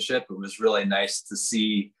relationship. It was really nice to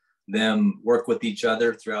see them work with each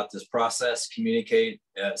other throughout this process, communicate.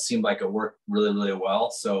 It seemed like it worked really, really well.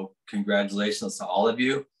 So congratulations to all of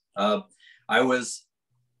you. I was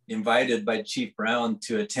invited by Chief Brown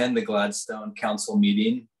to attend the Gladstone Council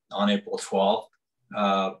meeting on April 12th.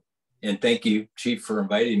 And thank you, Chief, for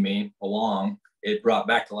inviting me along. It brought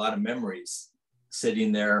back a lot of memories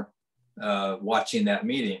sitting there watching that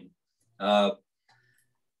meeting.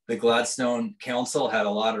 The Gladstone Council had a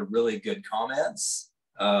lot of really good comments.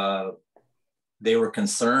 They were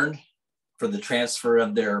concerned for the transfer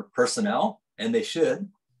of their personnel, and they should.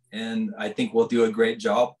 And I think we'll do a great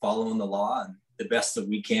job following the law and the best that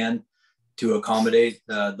we can to accommodate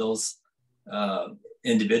those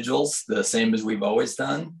individuals, the same as we've always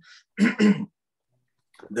done. The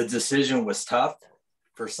decision was tough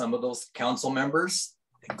for some of those council members.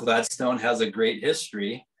 Gladstone has a great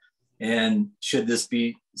history, and should this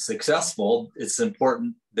be successful, it's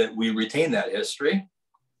important that we retain that history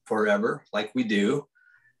forever, like we do.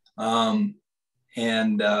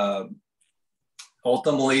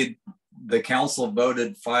 Ultimately, the council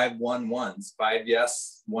voted 5-1-1s, 5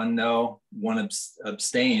 yes, 1 no, 1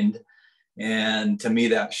 abstained. And to me,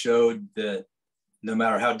 that showed that no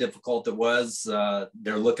matter how difficult it was,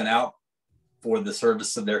 they're looking out for the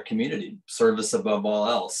service of their community, service above all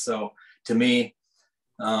else. So to me,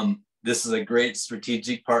 this is a great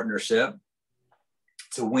strategic partnership.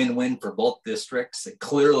 It's a win-win for both districts. And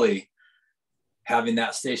clearly, having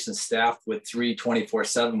that station staffed with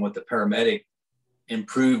 24/7 with the paramedic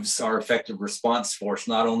improves our effective response force,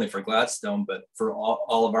 not only for Gladstone, but for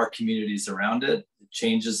all of our communities around it. It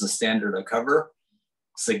changes the standard of cover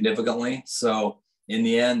significantly. So in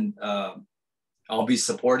the end, I'll be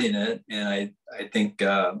supporting it. And I think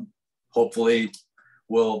hopefully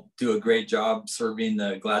we'll do a great job serving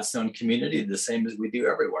the Gladstone community the same as we do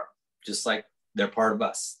everywhere, just like they're part of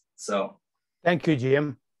us. So. Thank you,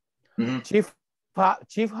 Jim. Mm-hmm.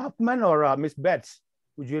 Chief Hoffman or Ms. Betts,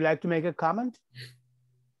 would you like to make a comment?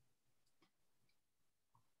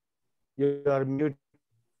 You are mute.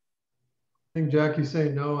 I think Jackie's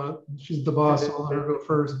saying no. She's the boss, so I'll let her go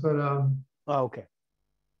first. But okay.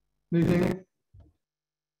 Anything?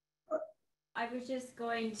 I was just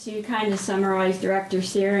going to kind of summarize Director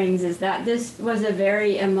Searing's is that this was a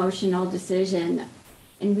very emotional decision,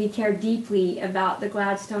 and we care deeply about the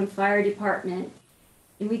Gladstone Fire Department,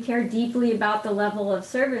 and we care deeply about the level of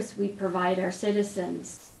service we provide our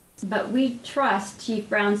citizens. But we trust Chief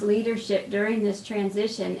Brown's leadership during this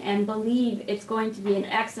transition and believe it's going to be an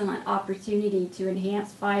excellent opportunity to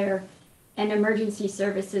enhance fire and emergency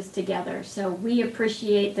services together. So we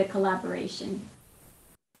appreciate the collaboration.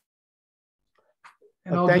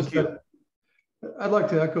 And thank you. I'd like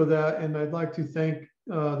to echo that, and I'd like to thank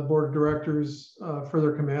the board of directors for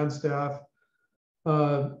their command staff.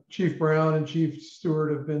 Chief Brown and Chief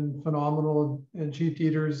Stewart have been phenomenal, and Chief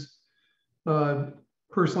Dieters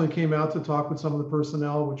personally came out to talk with some of the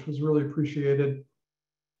personnel, which was really appreciated.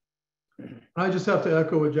 I just have to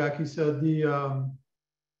echo what Jackie said. The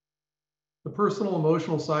personal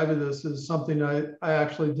emotional side of this is something I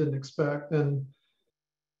actually didn't expect, and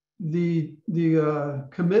the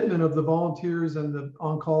commitment of the volunteers and the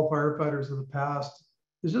on-call firefighters of the past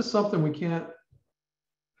is just something we can't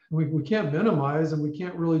minimize, and we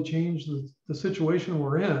can't really change the situation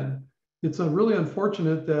we're in. It's really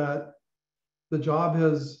unfortunate that the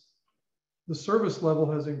service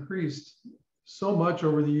level has increased so much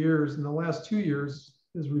over the years, and the last 2 years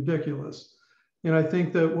is ridiculous. And I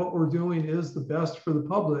think that what we're doing is the best for the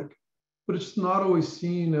public, but it's not always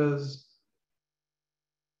seen as,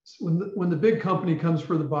 when the big company comes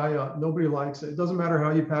for the buyout, nobody likes it. It doesn't matter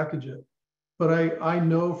how you package it. But I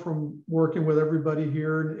know from working with everybody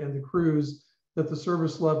here and the crews that the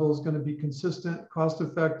service level is going to be consistent, cost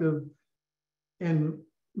effective, and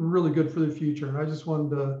really good for the future. And I just wanted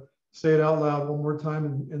to say it out loud one more time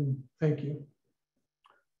and thank you.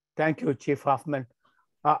 Thank you, Chief Hoffman.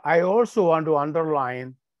 I also want to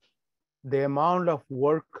underline the amount of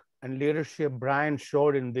work and leadership Brian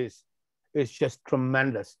showed in this is just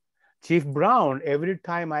tremendous. Chief Brown, every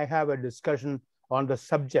time I have a discussion on the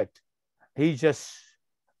subject, he just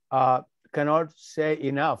cannot say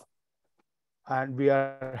enough. And we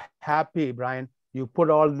are happy, Brian, you put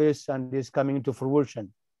all this and this coming into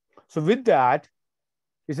fruition. So with that,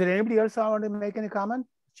 is there anybody else I want to make any comment?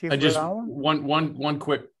 Chief Brown? one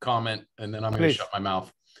quick comment, and then I'm going to shut my mouth.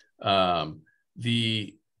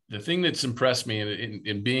 The thing that's impressed me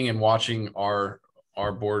in being and watching our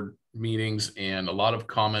board meetings and a lot of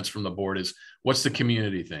comments from the board is, what's the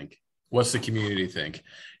community think? What's the community think?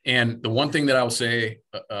 And the one thing that I'll say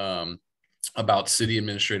about City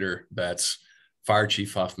Administrator Betts, Fire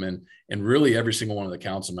Chief Huffman, and really every single one of the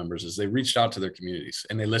council members is they reached out to their communities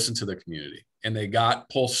and they listened to their community and they got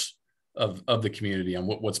pulse of the community and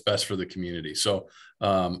what's best for the community. So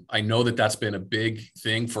I know that that's been a big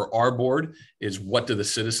thing for our board is, what do the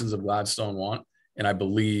citizens of Gladstone want? And I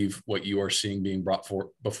believe what you are seeing being brought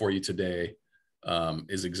before you today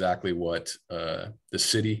is exactly what the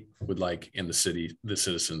city would like, and the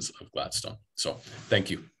citizens of Gladstone. So thank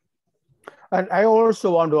you. And I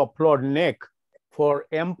also want to applaud Nick for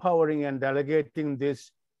empowering and delegating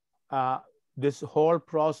this this whole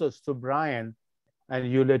process to Brian,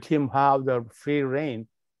 and you let him have the free reign.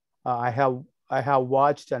 I have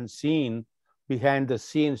watched and seen behind the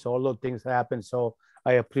scenes all those things happen, so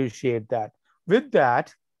I appreciate that. With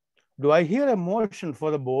that, do I hear a motion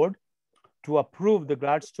for the board to approve the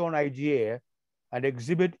Gladstone IGA and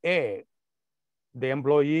Exhibit A, the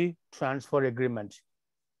employee transfer agreement?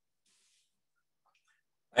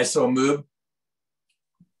 I so move.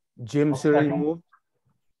 Jim Cyril moved.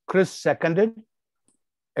 Chris seconded.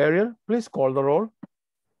 Ariel, please call the roll.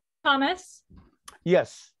 Thomas,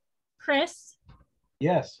 Yes. Chris,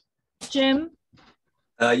 Yes. Jim,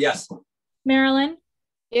 Yes. Marilyn,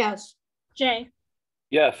 Yes. Jay.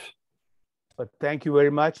 Yes. But thank you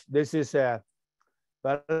very much. This is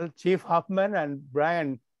well, Chief Huffman and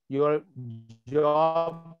Brian, your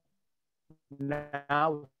job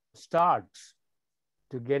now starts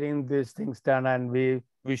to getting these things done, and we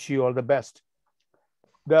wish you all the best.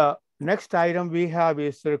 The next item we have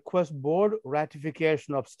is the request board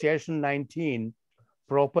ratification of Station 19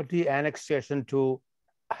 property annexation to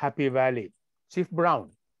Happy Valley. Chief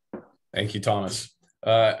Brown. Thank you, Thomas.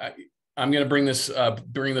 I'm going to bring this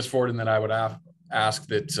forward, and then I would ask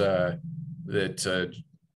that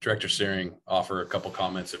Director Searing offer a couple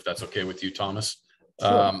comments, if that's okay with you, Thomas.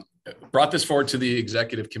 Sure. Brought this forward to the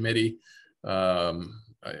executive committee about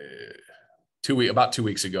 2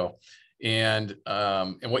 weeks ago, and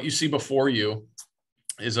what you see before you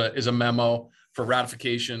is a memo for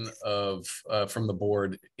ratification of from the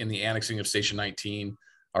board in the annexing of Station 19,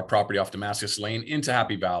 our property off Damascus Lane, into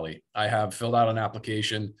Happy Valley. I have filled out an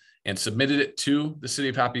application and submitted it to the City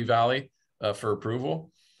of Happy Valley for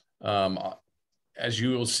approval. As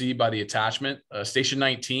you will see by the attachment, Station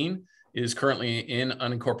 19 is currently in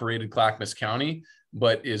unincorporated Clackamas County,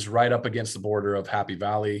 but is right up against the border of Happy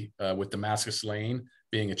Valley, with Damascus Lane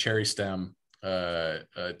being a cherry stem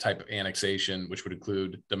type of annexation, which would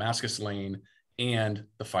include Damascus Lane and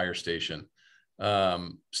the fire station.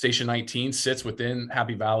 Station 19 sits within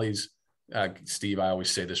Happy Valley's, Steve, I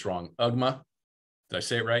always say this wrong, UGMA. Did I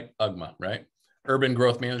say it right? UGMA, right? Urban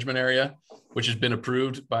Growth Management Area, which has been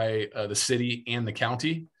approved by the city and the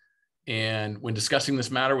county. And when discussing this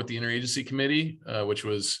matter with the interagency committee, which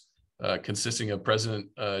was consisting of President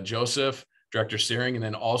Joseph, Director Searing, and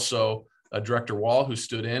then also Director Wall, who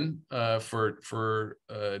stood in for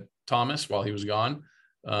Thomas while he was gone,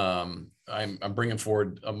 I'm bringing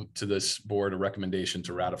forward to this board a recommendation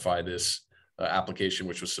to ratify this application,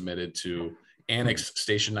 which was submitted to annex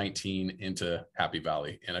Station 19 into Happy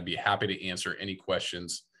Valley. And I'd be happy to answer any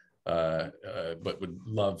questions, but would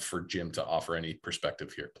love for Jim to offer any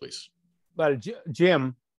perspective here, please. Well,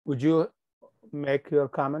 Jim, would you make your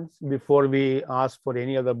comments before we ask for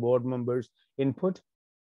any other board members' input?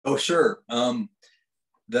 Oh, sure.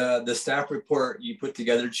 The staff report you put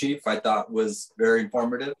together, Chief, I thought was very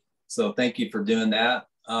informative. So thank you for doing that.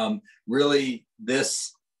 Really,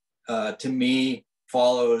 this to me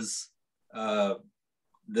follows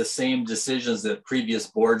the same decisions that previous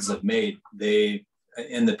boards have made. They,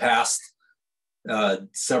 in the past,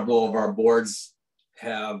 several of our boards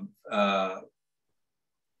have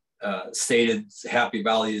stated Happy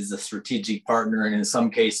Valley is a strategic partner, and in some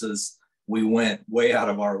cases, we went way out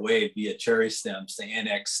of our way via cherry stems to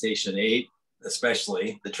annex Station 8,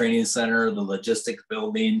 especially the training center, the logistics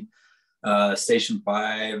building, Station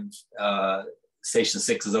 5, Station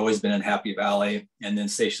 6 has always been in Happy Valley, and then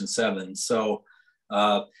Station 7. So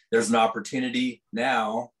there's an opportunity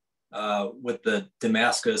now with the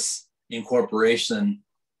Damascus Incorporation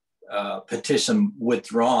petition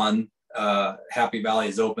withdrawn. Happy Valley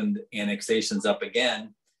has opened annexations up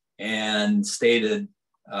again and stated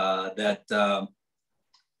that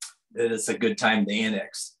it's a good time to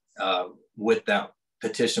annex with that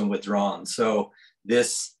petition withdrawn. So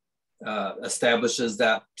this establishes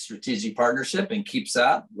that strategic partnership and keeps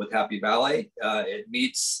that with Happy Valley. It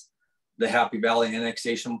meets the Happy Valley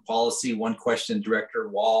annexation policy. One question Director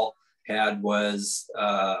Wall had was,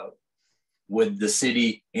 would the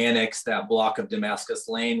city annex that block of Damascus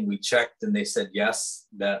Lane? We checked and they said yes,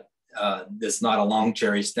 that it's not a long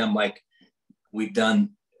cherry stem like we've done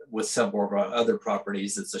with several of our other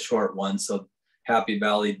properties. It's a short one. So Happy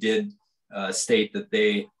Valley did state that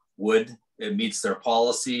they would. It meets their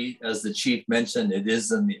policy. As the chief mentioned, it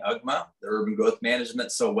is in the UGMA, the Urban Growth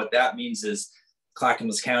Management. So what that means is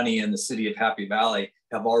Clackamas County and the city of Happy Valley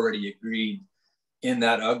have already agreed in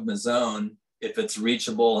that UGMA zone, if it's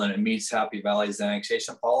reachable and it meets Happy Valley's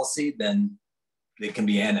annexation policy, then it can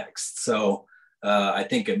be annexed. So I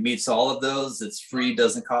think it meets all of those. It's free,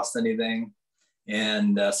 doesn't cost anything.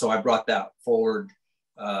 And so I brought that forward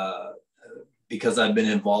because I've been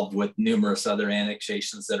involved with numerous other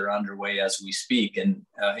annexations that are underway as we speak, and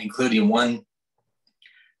including one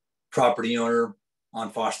property owner on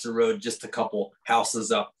Foster Road, just a couple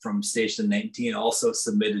houses up from Station 19, also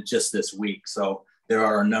submitted just this week. So there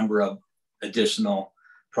are a number of additional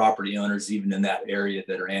property owners even in that area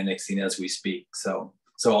that are annexing as we speak. So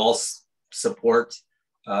I'll support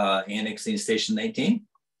annexing Station 19.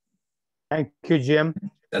 Thank you, Jim.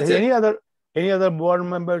 That's it. Any other board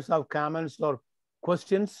members have comments or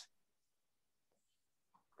questions?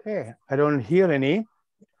 Okay, I don't hear any.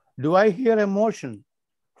 Do I hear a motion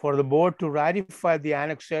for the board to ratify the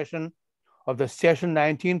annexation of the Station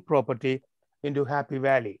 19 property into Happy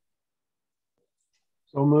Valley?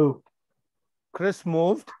 So moved. Chris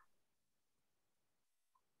moved.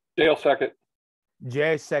 Dale second.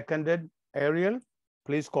 Jay seconded. Ariel,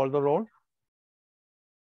 please call the roll.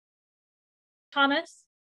 Thomas,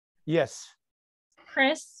 Yes.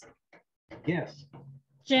 Chris, Yes.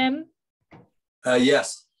 Jim,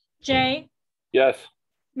 Yes. Jay, Yes.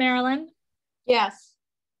 Marilyn. Yes.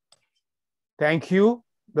 Thank you,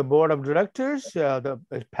 the board of directors.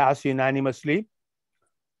 It passed unanimously.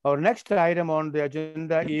 Our next item on the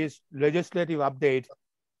agenda is legislative update.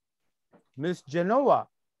 Ms. Genova,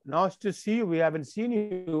 nice to see you. We haven't seen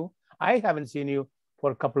you. I haven't seen you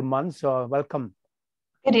for a couple months, so welcome.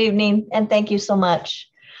 Good evening, and thank you so much.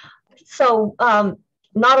 So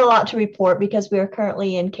not a lot to report because we are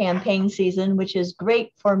currently in campaign season, which is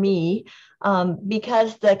great for me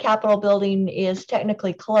because the Capitol building is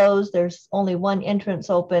technically closed. There's only one entrance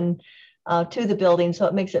open to the building, so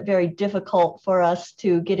it makes it very difficult for us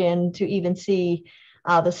to get in to even see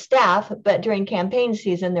the staff. But during campaign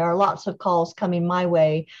season, there are lots of calls coming my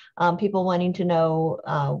way, people wanting to know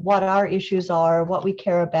what our issues are, what we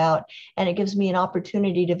care about, and it gives me an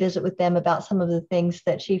opportunity to visit with them about some of the things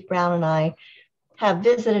that Chief Brown and I have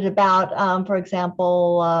visited about. For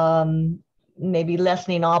example, maybe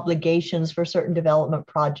lessening obligations for certain development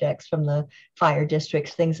projects from the fire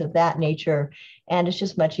districts, things of that nature. And it's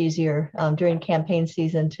just much easier during campaign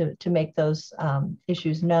season to make those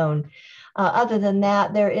issues known. Other than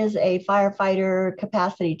that, there is a firefighter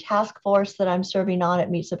capacity task force that I'm serving on.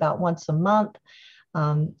 It meets about once a month.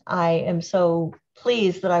 I am so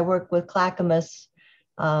pleased that I work with Clackamas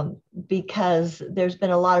because there's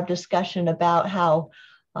been a lot of discussion about how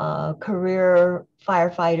career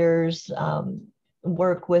firefighters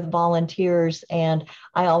work with volunteers. And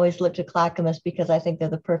I always look to Clackamas because I think they're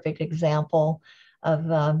the perfect example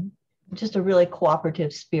of just a really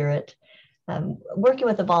cooperative spirit. Working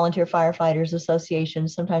with the Volunteer Firefighters Association,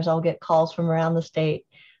 sometimes I'll get calls from around the state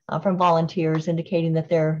from volunteers indicating that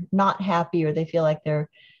they're not happy or they feel like they're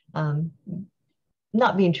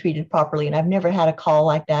not being treated properly. And I've never had a call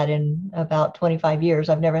like that in about 25 years.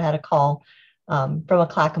 I've never had a call from a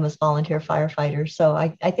Clackamas volunteer firefighter. So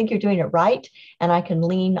I think you're doing it right. And I can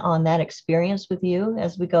lean on that experience with you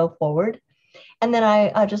as we go forward. And then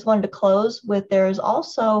I just wanted to close with, there's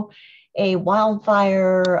also a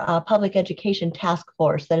wildfire public education task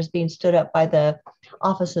force that is being stood up by the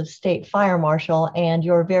Office of State Fire Marshal, and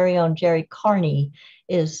your very own Jerry Carney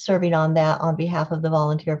is serving on that on behalf of the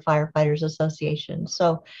Volunteer Firefighters Association.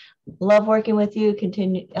 So love working with you,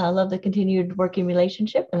 love the continued working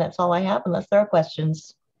relationship, and that's all I have unless there are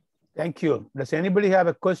questions. Thank you. Does anybody have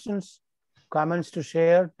a questions, comments to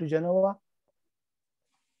share to Genova?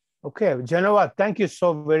 Okay, Genova, thank you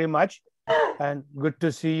so very much and good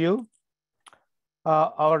to see you.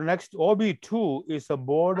 Our next OB2 is a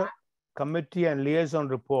board committee and liaison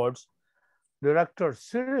reports. Director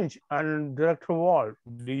Syringe and Director Wall,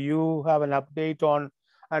 do you have an update on?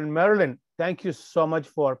 And Marilyn, thank you so much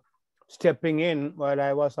for stepping in while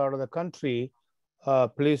I was out of the country.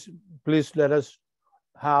 Please let us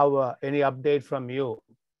have any update from you.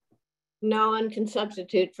 No one can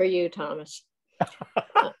substitute for you, Thomas.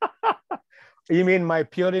 You mean my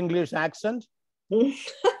pure English accent?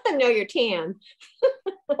 No, you're tan.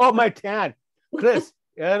 Oh, my tan. Chris,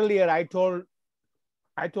 earlier I told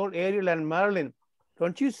Ariel and Marilyn,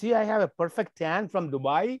 don't you see I have a perfect tan from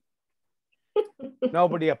Dubai?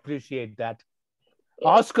 Nobody appreciate that.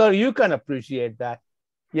 Oscar, you can appreciate that.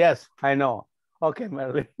 Yes, I know. Okay,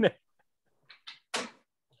 Marilyn.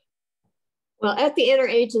 Well, at the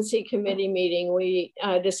interagency committee meeting, we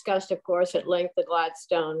discussed, of course, at length the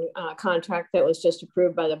Gladstone contract that was just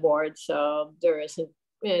approved by the board. So there isn't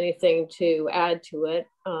anything to add to it.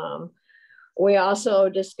 We also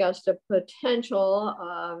discussed a potential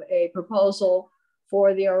of a proposal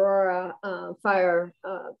for the Aurora Fire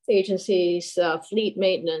Agency's fleet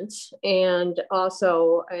maintenance, and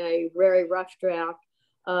also a very rough draft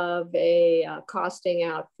of a costing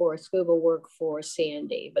out for scuba work for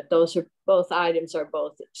Sandy, but those are both items are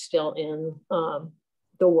both still in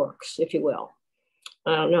the works, if you will.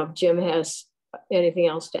 I don't know if Jim has anything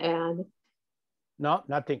else to add. No,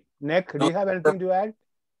 nothing. Nick, do you have anything to add?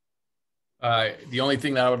 The only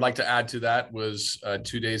thing that I would like to add to that was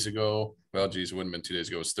 2 days ago. Well, geez, it wouldn't have been 2 days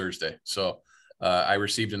ago. It was Thursday. So I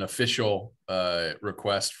received an official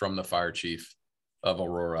request from the fire chief of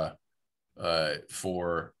Aurora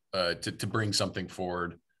to bring something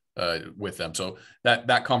forward with them. So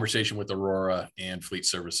that conversation with Aurora and Fleet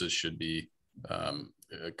Services should be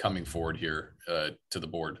coming forward here to the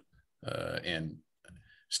board, and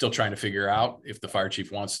still trying to figure out if the fire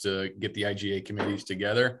chief wants to get the IGA committees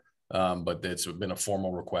together. But it's been a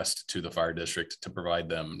formal request to the fire district to provide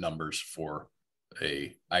them numbers for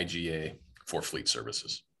a IGA for Fleet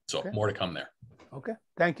Services. So okay. More to come there. Okay,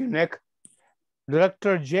 thank you, Nick.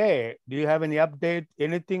 Director Jay, do you have any update,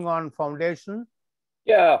 anything on foundation?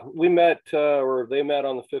 Yeah, we met, or they met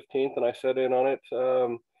on the 15th, and I sat in on it.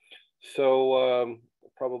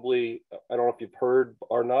 Probably, I don't know if you've heard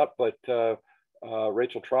or not, but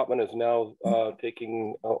Rachel Trotman is now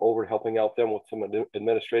taking over, helping out them with some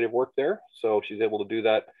administrative work there. So she's able to do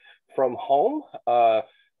that from home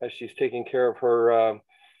as she's taking care of her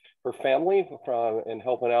family and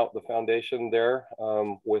helping out the foundation there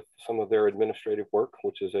with some of their administrative work,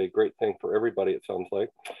 which is a great thing for everybody, it sounds like.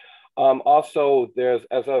 Also, there's,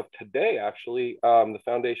 as of today, actually, the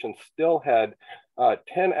foundation still had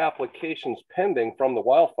 10 applications pending from the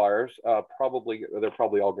wildfires. They're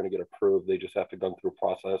probably all going to get approved. They just have to go through a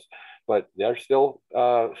process, but they're still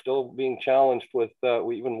being challenged with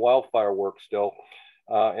even wildfire work still.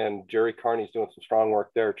 And Jerry Carney's doing some strong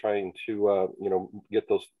work there, trying to get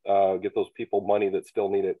those people money that still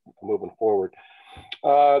need it moving forward.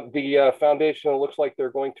 The foundation, looks like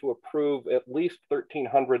they're going to approve at least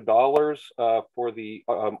 $1,300 for the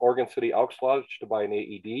Oregon City Elks Lodge to buy an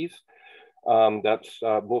AEDs. That's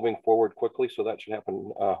moving forward quickly, so that should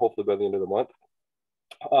happen hopefully by the end of the month.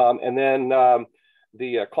 And then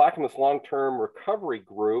the Clackamas Long-Term Recovery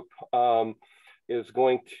Group has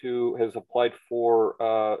applied for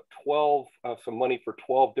some money for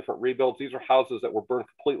 12 different rebuilds. These are houses that were burned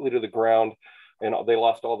completely to the ground, and they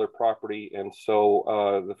lost all their property. And so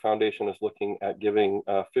the foundation is looking at giving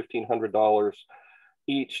 $1,500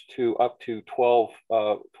 each to up to 12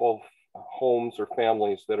 homes or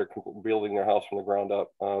families that are building their house from the ground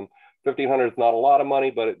up. $1,500 is not a lot of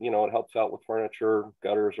money, but it helps out with furniture,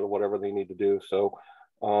 gutters, or whatever they need to do. So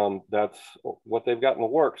that's what they've got in the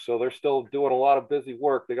works. So they're still doing a lot of busy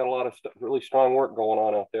work. They got a lot of really strong work going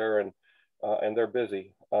on out there, and they're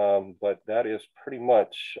busy. But that is pretty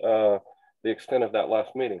much the extent of that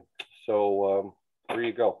last meeting. So there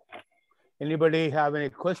you go. Anybody have any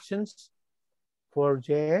questions for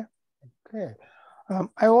Jay? Okay.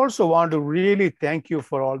 I also want to really thank you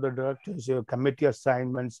for all the directors, your committee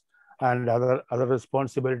assignments, and other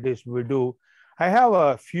responsibilities we do. I have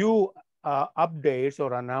a few updates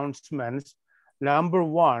or announcements. Number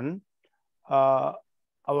one,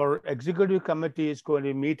 our executive committee is going to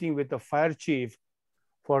be meeting with the fire chief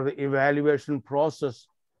for the evaluation process.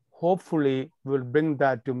 Hopefully, we'll bring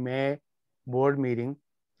that to May board meeting.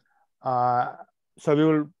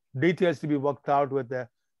 So details to be worked out with the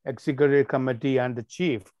executive committee and the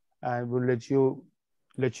chief, and we'll let you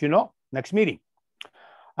know next meeting.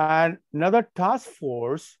 And another task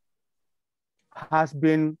force has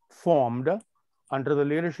been formed under the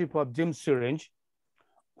leadership of Jim Syringe,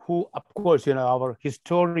 who, of course, our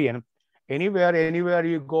historian. Anywhere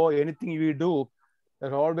you go, anything you do,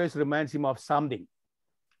 that always reminds him of something.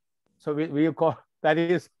 So we call that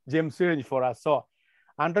is Jim Syringe for us. So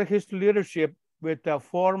under his leadership, with a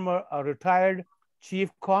former retired Chief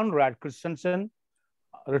Conrad Christensen,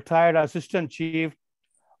 retired Assistant Chief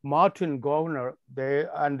Martin Governor,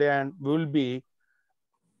 and then we'll be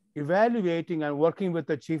evaluating and working with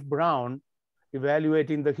the Chief Brown,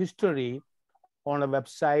 evaluating the history on a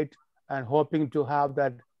website and hoping to have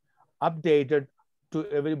that updated to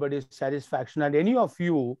everybody's satisfaction. And any of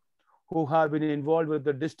you who have been involved with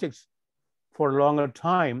the districts for a longer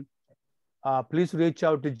time, please reach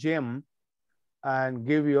out to Jim and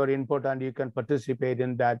give your input, and you can participate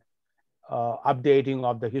in that updating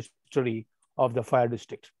of the history of the fire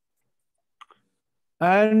district.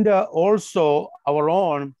 And also our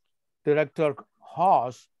own Director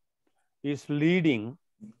Haas is leading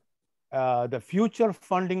the Future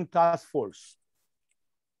Funding Task Force.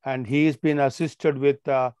 And he's been assisted with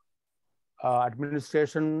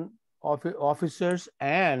administration officers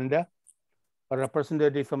and a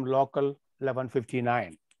representative from local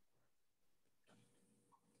 1159.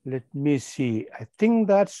 Let me see. I think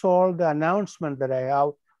that's all the announcement that I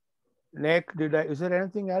have. Nick, is there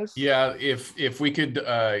anything else? Yeah, if we could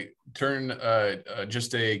turn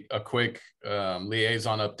just a quick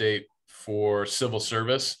liaison update for civil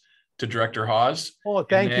service to Director Hawes. Oh,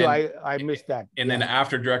 thank you. I missed that. And then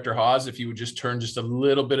after Director Hawes, if you would just turn just a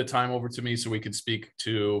little bit of time over to me so we could speak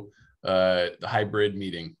to the hybrid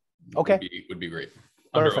meeting. Okay. Would be great.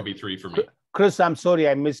 Perfect. Under OB3 for me. Chris, I'm sorry,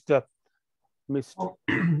 I missed. Oh,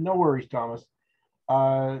 no worries, Thomas.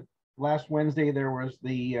 Last Wednesday, there was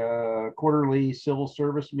the quarterly civil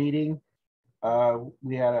service meeting.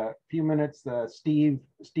 We had a few minutes. Steve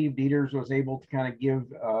Dieters was able to kind of give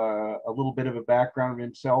a little bit of a background of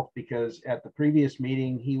himself, because at the previous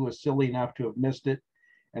meeting, he was silly enough to have missed it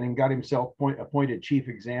and then got himself appointed chief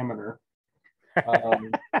examiner.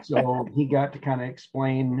 So he got to kind of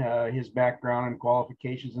explain his background and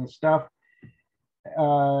qualifications and stuff.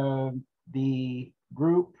 The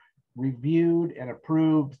group reviewed and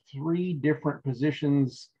approved 3 different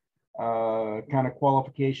positions, kind of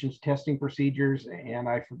qualifications, testing procedures, and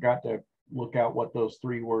I forgot to look out what those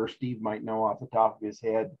 3 were. Steve might know off the top of his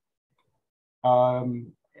head.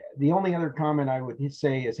 The only other comment I would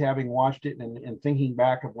say is, having watched it and thinking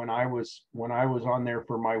back of when I was on there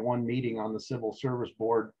for my 1 meeting on the Civil Service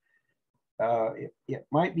Board, it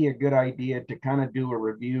might be a good idea to kind of do a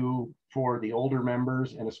review for the older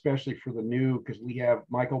members, and especially for the new, because we have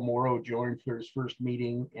Michael Morrow joined for his first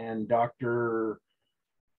meeting, and Dr.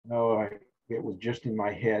 It was just in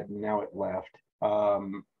my head and now it left.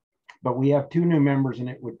 But we have 2 new members, and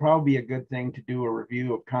it would probably be a good thing to do a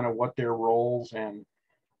review of kind of what their roles and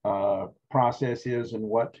process is, and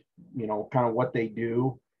what, kind of what they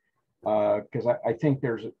do. Because I think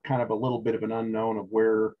there's kind of a little bit of an unknown of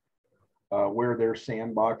where their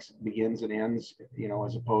sandbox begins and ends,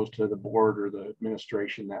 as opposed to the board or the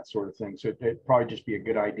administration, that sort of thing. So it'd probably just be a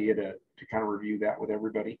good idea to kind of review that with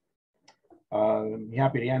everybody. I'm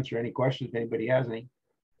happy to answer any questions if anybody has any.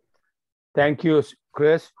 Thank you,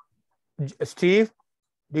 Chris. Steve,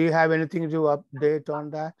 do you have anything to update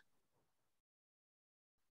on that?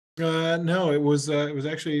 No, it was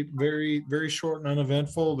actually very, very short and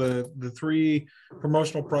uneventful. The 3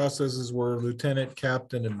 promotional processes were lieutenant,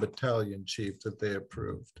 captain, and battalion chief that they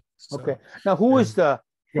approved. So, okay. Now, who is the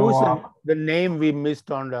name we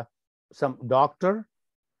missed on some doctor?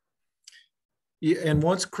 Yeah, and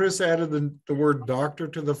once Chris added the word doctor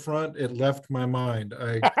to the front, it left my mind.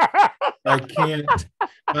 I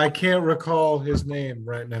can't recall his name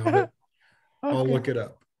right now, but okay. I'll look it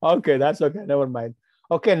up. Okay, that's okay. Never mind.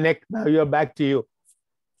 Okay, Nick, now you're back to you.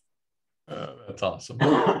 That's awesome.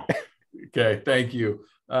 Okay, thank you.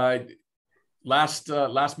 Last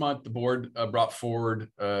month, the board brought forward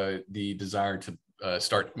the desire to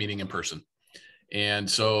start meeting in person. And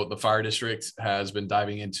so the fire district has been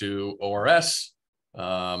diving into ORS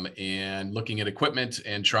and looking at equipment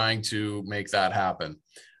and trying to make that happen.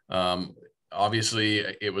 Obviously,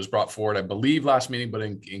 it was brought forward, I believe, last meeting, but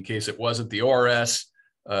in case it wasn't, the ORS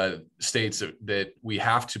states that we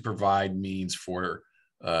have to provide means for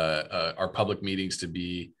our public meetings to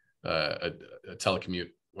be a telecommute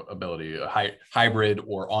ability, a hybrid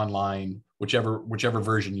or online, whichever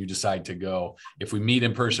version you decide to go. If we meet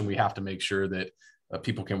in person, we have to make sure that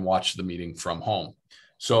people can watch the meeting from home.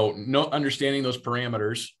 So, understanding those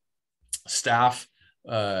parameters, staff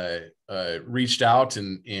reached out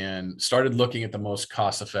and started looking at the most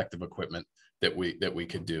cost-effective equipment that we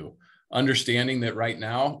could do. Understanding that right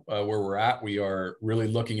now, where we're at, we are really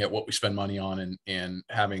looking at what we spend money on and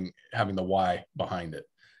having the why behind it.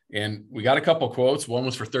 And we got a couple of quotes. One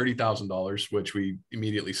was for $30,000, which we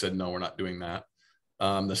immediately said, no, we're not doing that.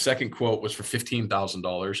 The second quote was for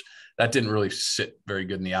 $15,000. That didn't really sit very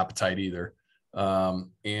good in the appetite either.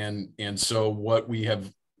 And so what we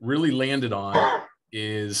have really landed on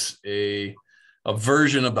is a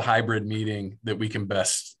version of the hybrid meeting that we can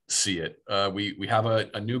best see it. We have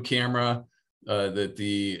a new camera that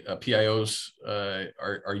the PIOs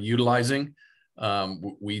are utilizing.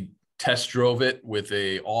 We test drove it with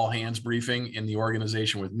a all hands briefing in the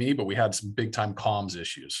organization with me, but we had some big time comms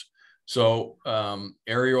issues. So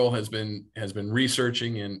Ariel has been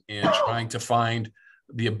researching and trying to find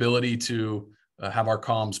the ability to have our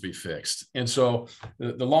comms be fixed. And so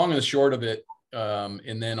the long and the short of it,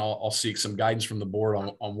 and then I'll seek some guidance from the board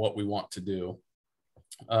on what we want to do.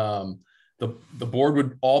 The board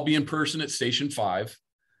would all be in person at Station 5,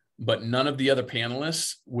 but none of the other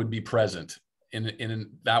panelists would be present. And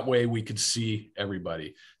in that way, we could see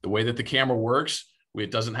everybody. The way that the camera works, it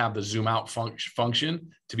doesn't have the zoom out function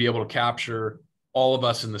to be able to capture all of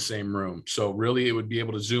us in the same room. So really, it would be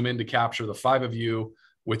able to zoom in to capture the 5 of you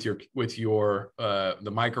with your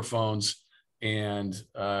the microphones, and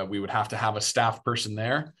we would have to have a staff person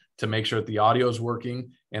there to make sure that the audio is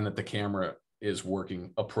working and that the camera is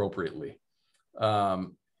working appropriately.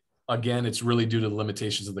 Again, it's really due to the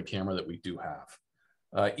limitations of the camera that we do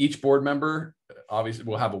have. Each board member obviously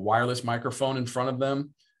will have a wireless microphone in front of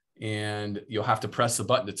them, and you'll have to press the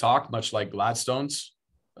button to talk, much like Gladstone's.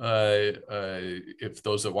 If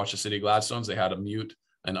those that watch the City of Gladstone's, they had a mute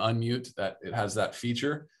and unmute, that it has that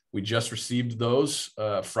feature. We just received those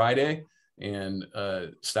Friday, and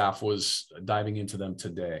staff was diving into them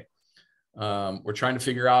today. We're trying to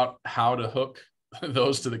figure out how to hook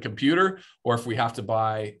those to the computer, or if we have to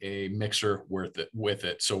buy a mixer with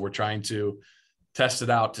it. So we're trying to test it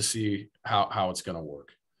out to see how it's going to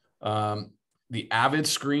work. The Avid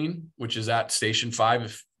screen, which is at Station 5,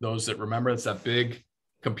 if those that remember, it's that big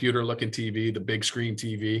computer looking TV, the big screen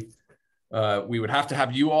TV. We would have to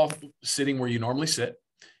have you all sitting where you normally sit,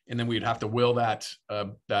 and then we'd have to wheel that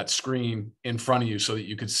screen in front of you so that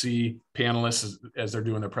you could see panelists as they're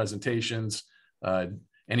doing their presentations,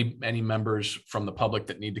 any members from the public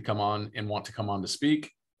that need to come on and want to come on to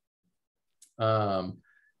speak. Again,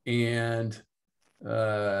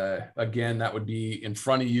 that would be in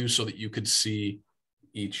front of you so that you could see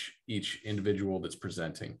each individual that's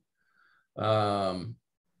presenting.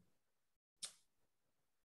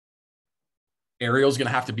 Ariel's going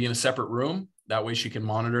to have to be in a separate room. That way she can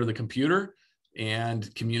monitor the computer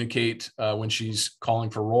and communicate when she's calling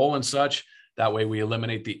for roll and such. That way we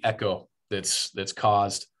eliminate the echo that's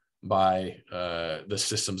caused by the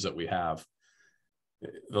systems that we have.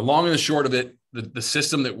 The long and the short of it, the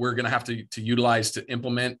system that we're going to have to utilize to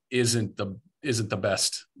implement isn't the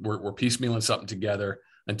best. We're piecemealing something together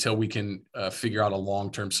until we can figure out a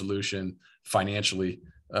long-term solution financially,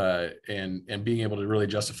 and being able to really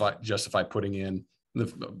justify putting in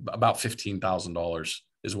about $15,000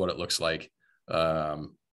 is what it looks like.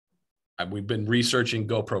 We've been researching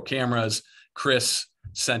GoPro cameras. Chris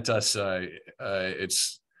sent us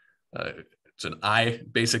it's an eye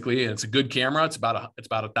basically, and it's a good camera. It's about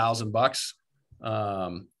 $1,000.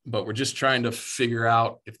 But we're just trying to figure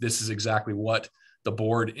out if this is exactly what the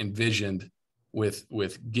board envisioned with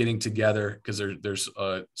getting together, because there's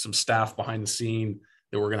some staff behind the scene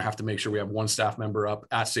that we're going to have to make sure we have one staff member up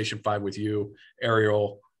at Station 5 with you,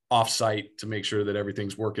 Ariel, offsite, to make sure that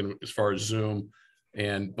everything's working as far as Zoom.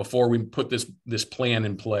 And before we put this plan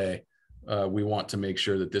in play, we want to make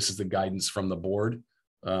sure that this is the guidance from the board,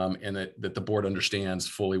 and that the board understands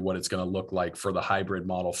fully what it's going to look like for the hybrid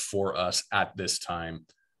model for us at this time,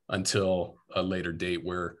 until a later date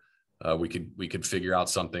where we could figure out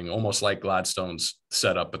something almost like Gladstone's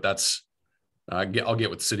setup. But that's I'll get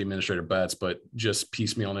with City Administrator Betts, but just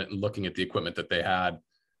piecemealing it and looking at the equipment that they had,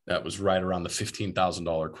 that was right around the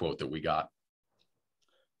 $15,000 quote that we got.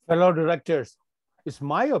 Fellow directors, it's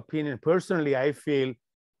my opinion, personally, I feel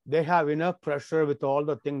they have enough pressure with all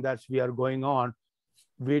the things that we are going on.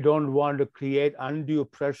 We don't want to create undue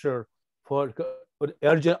pressure for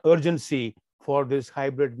urgency for this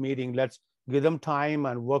hybrid meeting. Let's give them time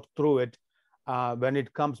and work through it. When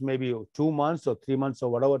it comes maybe 2 months or 3 months or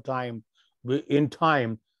whatever time, we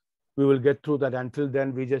will get through that. Until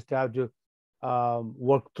then, we just have to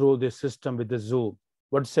work through the system with the Zoom.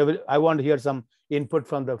 I want to hear some input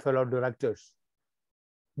from the fellow directors.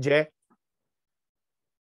 Jay?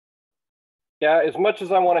 Yeah, as much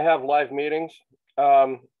as I want to have live meetings,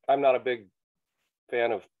 I'm not a big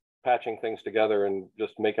fan of patching things together and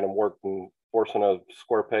just making them work and forcing a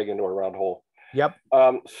square peg into a round hole. Yep.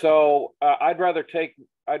 So I'd rather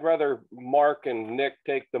Mark and Nick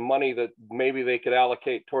take the money that maybe they could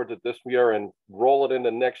allocate towards it this year and roll it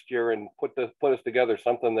into next year and put us together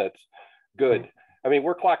something that's good. I mean,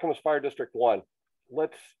 we're Clackamas Fire District 1.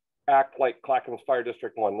 Let's act like Clackamas Fire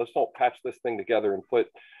District 1. Let's don't patch this thing together and put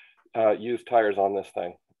used tires on this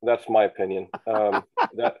thing. That's my opinion. Let's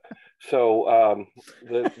do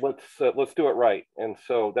it right. And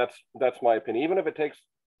so that's my opinion. Even if it takes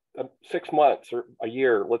 6 months or a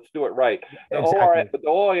year, let's do it right. Exactly. The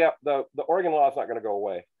Oregon law is not going to go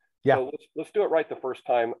away. Yeah. So let's do it right the first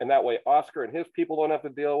time, and that way Oscar and his people don't have to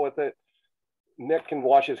deal with it. Nick can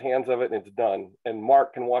wash his hands of it and it's done. And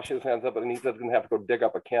Mark can wash his hands of it and he doesn't have to go dig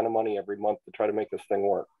up a can of money every month to try to make this thing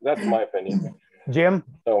work. That's my opinion. Jim?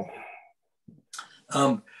 So,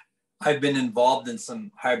 I've been involved in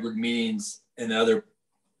some hybrid meetings in other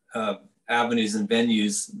avenues and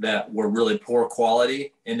venues that were really poor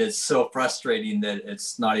quality, and it's so frustrating that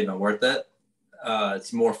it's not even worth it.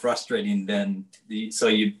 It's more frustrating than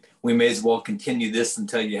we may as well continue this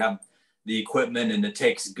until you have the equipment, and it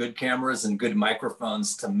takes good cameras and good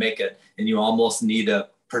microphones to make it, and you almost need a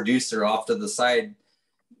producer off to the side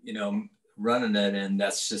you know, running it, and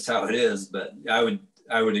that's just how it is. But I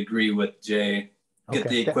would agree with Jay. Get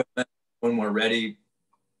the equipment when we're ready,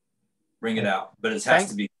 bring it out, but it has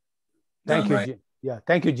to be done right. Jim. Yeah,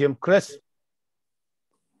 thank you, Jim. Chris.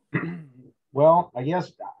 Well, I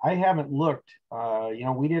guess I haven't looked. You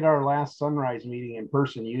know, we did our last sunrise meeting in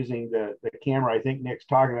person using the camera. I think Nick's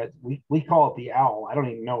talking about. We call it the owl. I don't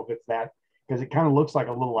even know if it's that, because it kind of looks like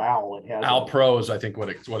a little owl. It has Owl Pro is, I think, what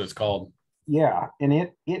it's called. Yeah, and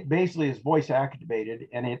it basically is voice activated,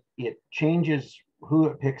 and it changes who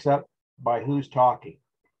it picks up by who's talking.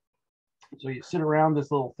 So you sit around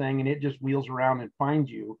this little thing, and it just wheels around and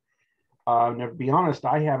finds you. Now, to be honest,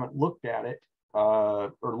 I haven't looked at it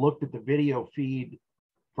or looked at the video feed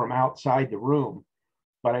from outside the room,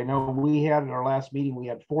 but I know we had at our last meeting, we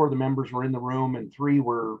had 4 of the members were in the room, and 2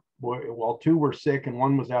 were sick and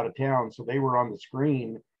 1 was out of town, so they were on the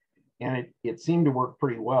screen, and it seemed to work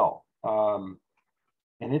pretty well. And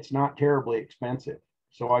it's not terribly expensive.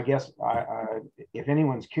 So I guess if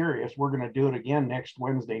anyone's curious, we're going to do it again next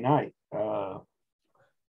Wednesday night.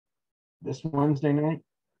 This Wednesday night?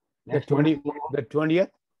 The 20th?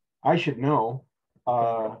 I should know,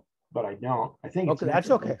 but I don't. I think okay,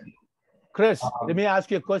 that's okay. Chris, let me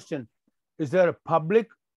ask you a question. Is there a public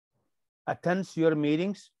attends your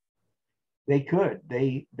meetings? They could.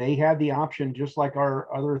 They had the option, just like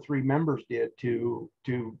our other 3 members did, to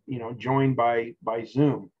join by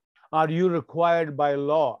Zoom. Are you required by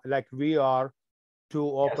law, like we are, to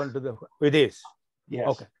open Yes. to the? It is.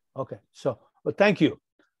 Yes. Okay. So, well, thank you,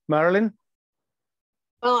 Marilyn.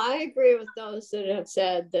 Well, I agree with those that have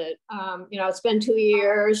said that, it's been 2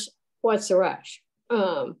 years. What's the rush?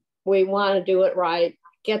 We want to do it right,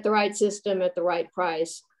 get the right system at the right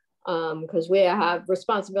price, because we have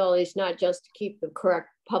responsibilities not just to keep the correct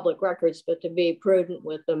public records, but to be prudent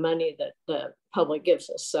with the money that the public gives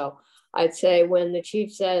us. So I'd say when the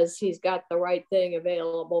chief says he's got the right thing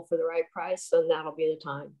available for the right price, then that'll be the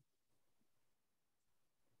time.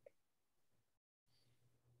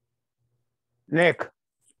 Nick,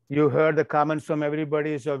 you heard the comments from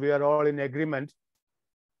everybody, so we are all in agreement.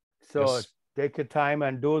 So Yes. Take your time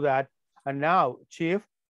and do that. And now, Chief,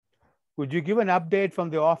 would you give an update from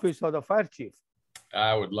the office of the fire chief?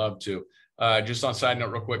 I would love to. Just on side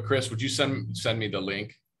note, real quick, Chris, would you send me the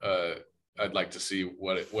link? I'd like to see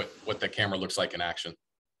what the camera looks like in action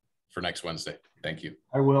for next Wednesday. Thank you.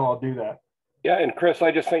 I will. I'll do that. Yeah, and Chris,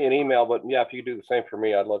 I just sent you an email, but yeah, if you do the same for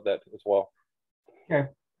me, I'd love that as well. Okay.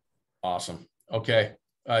 Awesome. Okay.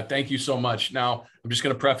 Thank you so much. Now, I'm just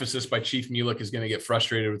going to preface this by Chief Mulick is going to get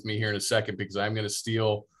frustrated with me here in a second, because I'm going to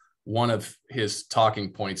steal one of his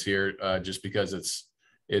talking points here, just because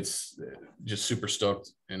it's just super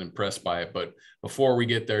stoked and impressed by it. But before we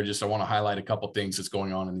get there, I want to highlight a couple things that's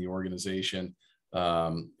going on in the organization.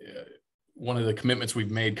 One of the commitments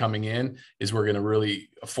we've made coming in is we're going to really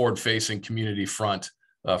forward-facing community front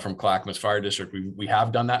from Clackamas Fire District. We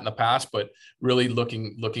have done that in the past, but really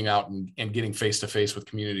looking out and getting face-to-face with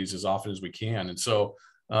communities as often as we can. And so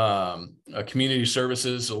community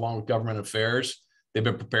services, along with government affairs, they've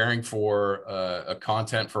been preparing for a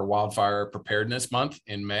content for Wildfire Preparedness Month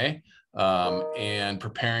in May, and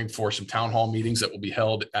preparing for some town hall meetings that will be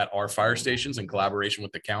held at our fire stations in collaboration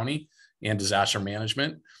with the county and disaster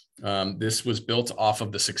management. This was built off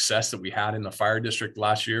of the success that we had in the fire district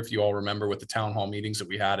last year. If you all remember, with the town hall meetings that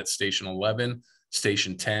we had at Station 11,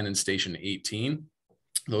 Station 10, and Station 18,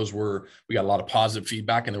 we got a lot of positive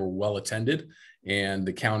feedback, and they were well attended. And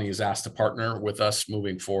the county is asked to partner with us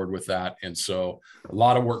moving forward with that. And so a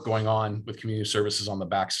lot of work going on with community services on the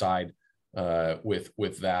backside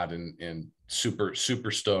with that, and super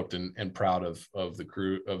stoked and proud of the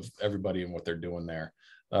crew, of everybody and what they're doing there.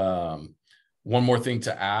 One more thing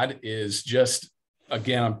to add is just,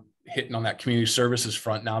 again, I'm hitting on that community services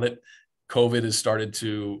front. Now that COVID has started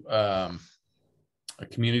to, a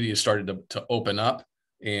community has started to open up,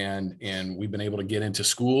 and we've been able to get into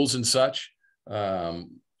schools and such.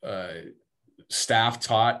 Staff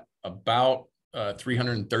taught about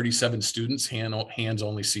 337 students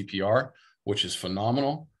hands-only CPR, which is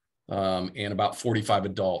phenomenal, and about 45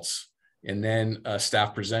 adults. And then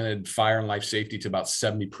staff presented fire and life safety to about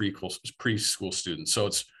 70 preschool students. So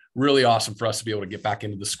it's really awesome for us to be able to get back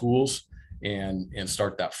into the schools and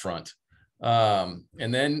start that front. And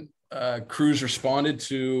then crews responded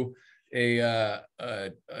to a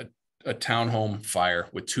townhome fire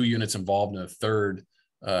with 2 units involved, and a third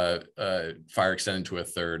fire extended to a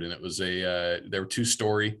third. And it was there were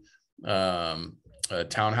 2-story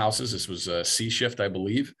townhouses. This was a C shift, I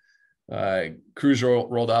believe. crews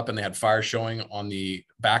rolled up and they had fire showing on the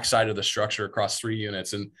backside of the structure across 3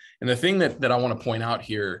 units. And the thing that I want to point out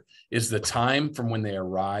here is the time from when they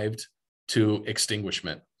arrived to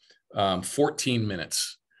extinguishment, 14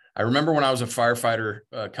 minutes. I remember when I was a firefighter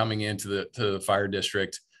coming into the fire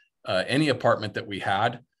district, any apartment that we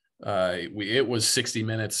had, it was 60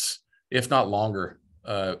 minutes, if not longer,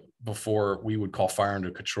 before we would call fire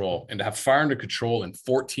under control. And to have fire under control in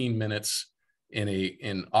 14 minutes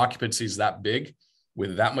in occupancies that big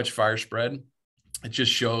with that much fire spread, it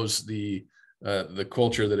just shows the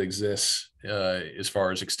culture that exists as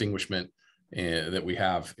far as extinguishment that we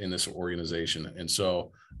have in this organization. And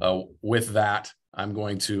so with that, I'm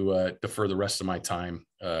going to defer the rest of my time.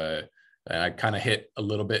 And I kind of hit a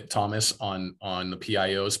little bit, Thomas, on the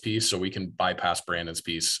PIO's piece, so we can bypass Brandon's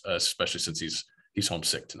piece, especially since he's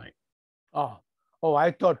homesick tonight. Oh,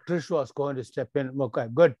 I thought Trish was going to step in. Okay,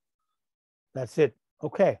 good. That's it.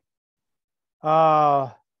 Okay.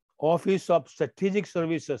 Office of Strategic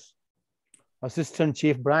Services, Assistant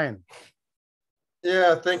Chief Brian.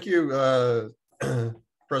 Yeah, thank you,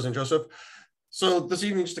 President Joseph. So this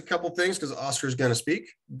evening, just a couple things because Oscar's going to speak,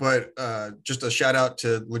 but just a shout out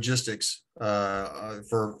to logistics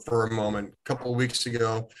for a moment. A couple of weeks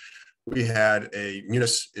ago, we had a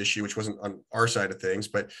Munis issue, which wasn't on our side of things,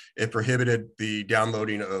 but it prohibited the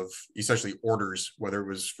downloading of essentially orders, whether it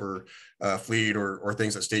was for fleet or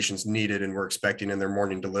things that stations needed and were expecting in their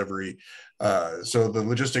morning delivery. So the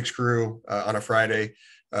logistics crew on a Friday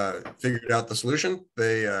figured out the solution.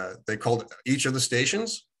 They called each of the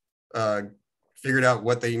stations, figured out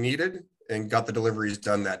what they needed, and got the deliveries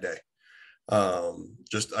done that day.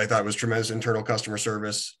 I thought it was tremendous internal customer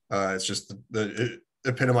service. It's just it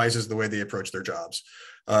epitomizes the way they approach their jobs.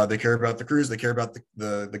 They care about the crews, they care about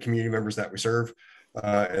the community members that we serve,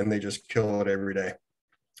 and they just kill it every day.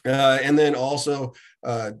 And then also,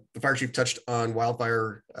 the fire chief touched on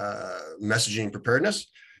wildfire messaging preparedness.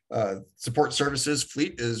 Support services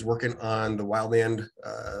fleet is working on the wildland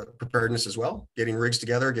preparedness as well, getting rigs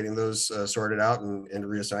together, getting those sorted out and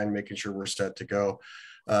reassigned, making sure we're set to go.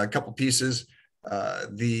 A couple pieces,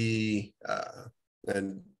 and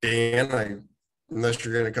Dan, unless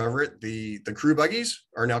you're going to cover it, the crew buggies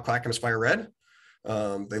are now Clackamas Fire Red.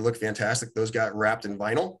 They look fantastic. Those got wrapped in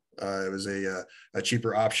vinyl. It was a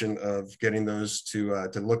cheaper option of getting those to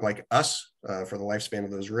look like us for the lifespan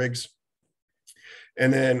of those rigs.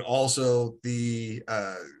 And then also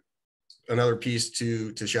another piece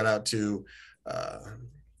to shout out to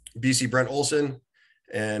BC Brent Olson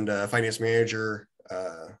and finance manager,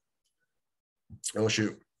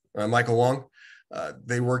 Michael Wong.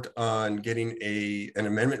 They worked on getting an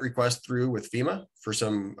amendment request through with FEMA for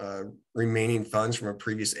some remaining funds from a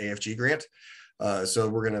previous AFG grant. So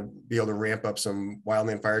we're going to be able to ramp up some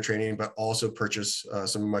wildland fire training, but also purchase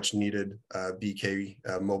some much needed BK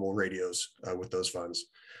mobile radios with those funds.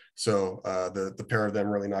 So the pair of them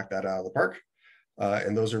really knocked that out of the park.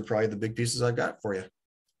 And those are probably the big pieces I've got for you.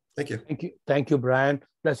 Thank you. Thank you. Thank you, Brian.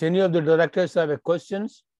 Does any of the directors have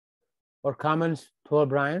questions or comments for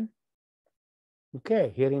Brian?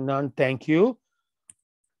 Okay, hearing none, thank you.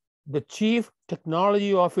 The Chief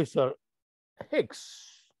Technology Officer,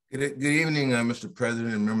 Hicks. Good evening, Mr.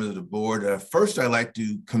 President and members of the board. First, I'd like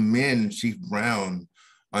to commend Chief Brown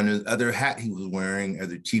on his other hat he was wearing as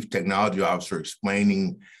the Chief Technology Officer,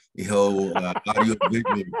 explaining the whole audio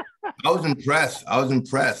visual. I was impressed. I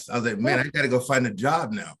was like, man, I got to go find a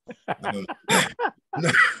job now.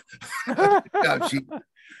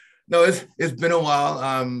 No, it's been a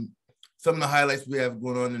while. Some of the highlights we have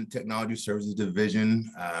going on in the Technology Services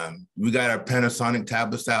Division. We got our Panasonic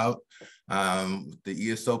tablets out.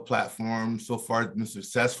 The ESO platform so far has been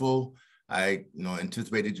successful. I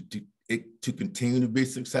anticipated it to continue to be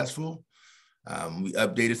successful. We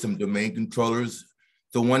updated some domain controllers.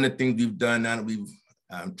 So one of the things we've done now that we've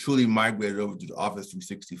truly migrated over to the Office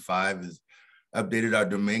 365 is updated our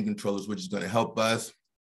domain controllers, which is going to help us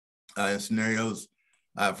in scenarios.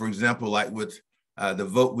 For example, like with the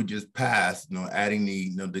vote we just passed, adding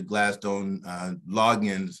the Gladstone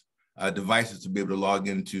logins devices to be able to log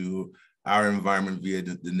into our environment via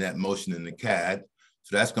the NetMotion and the CAD.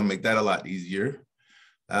 So that's going to make that a lot easier.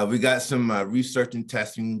 We got some research and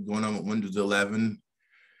testing going on with Windows 11,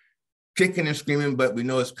 kicking and screaming, but we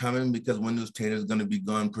know it's coming because Windows 10 is going to be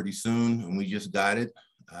gone pretty soon, and we just got it.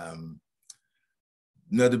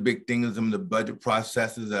 Another big thing is some of the budget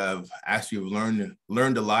processes. I've actually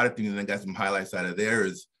learned a lot of things, and I got some highlights out of there.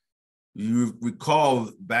 Is you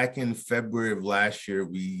recall back in February of last year,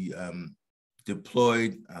 we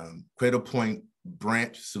deployed Cradle Point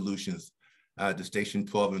branch solutions to Station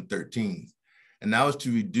 12 and 13. And that was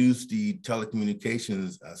to reduce the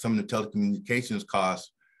telecommunications, some of the telecommunications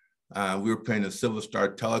costs. We were paying the Silver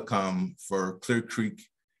Star Telecom for Clear Creek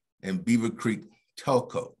and Beaver Creek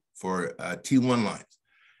Telco for T1 lines.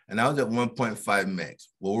 And that was at 1.5 megs.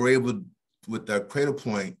 Well, we're able, with our Cradle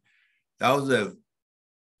Point, that was a,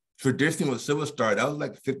 traditionally with Silver Star, that was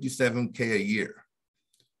like $57K a year.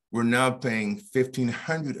 We're now paying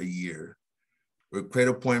 $1,500 a year with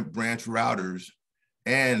Cradle Point branch routers,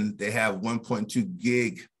 and they have 1.2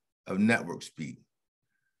 gig of network speed.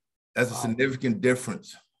 That's a significant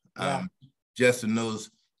difference. Just in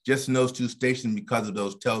those two stations because of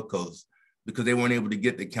those telcos, because they weren't able to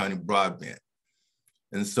get the county broadband.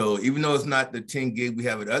 And so even though it's not the 10 gig we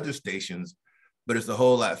have at other stations, but it's a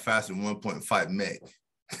whole lot faster than 1.5 meg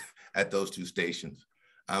at those two stations.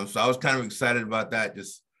 So I was kind of excited about that.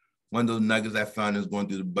 Just one of those nuggets I found is going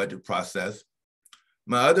through the budget process.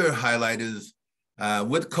 My other highlight is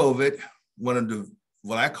with COVID, one of the,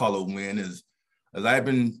 what I call a win is, as I've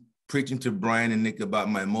been preaching to Brian and Nick about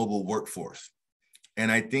my mobile workforce.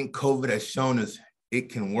 And I think COVID has shown us it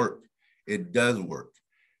can work. It does work.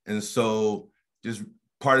 And so just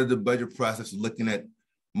part of the budget process is looking at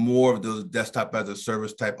more of those desktop as a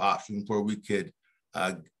service type options where we could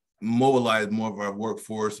mobilize more of our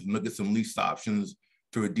workforce and look at some lease options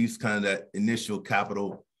to reduce kind of that initial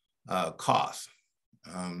capital cost.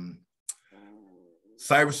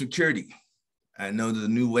 Cybersecurity. I know there's a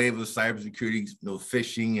new wave of cybersecurity,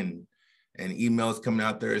 phishing and emails coming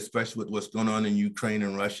out there, especially with what's going on in Ukraine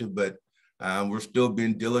and Russia, but we're still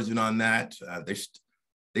being diligent on that.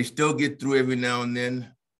 They still get through every now and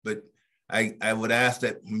then, but I would ask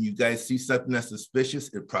that when you guys see something that's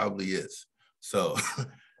suspicious, it probably is. So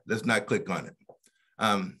let's not click on it.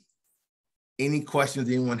 Any questions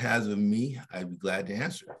anyone has of me, I'd be glad to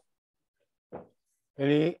answer.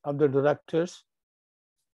 Any of the directors?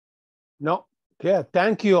 No? Okay,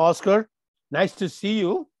 thank you, Oscar. Nice to see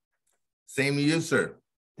you. Same to you, sir.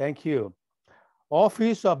 Thank you.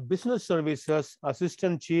 Office of Business Services,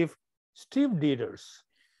 Assistant Chief Steve Dieters.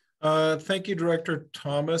 Thank you, Director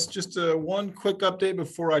Thomas. Just one quick update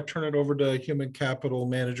before I turn it over to Human Capital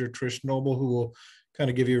Manager Trish Noble, who will kind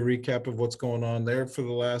of give you a recap of what's going on there for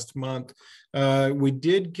the last month. We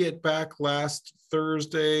did get back last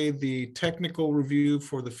Thursday the technical review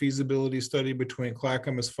for the feasibility study between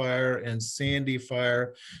Clackamas Fire and Sandy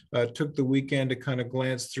Fire. Took the weekend to kind of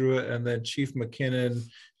glance through it, and then Chief McKinnon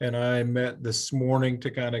and I met this morning to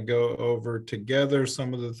kind of go over together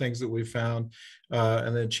some of the things that we found.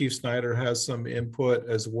 And then Chief Snyder has some input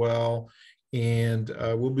as well. And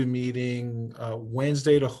we'll be meeting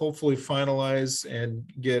Wednesday to hopefully finalize and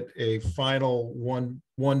get a final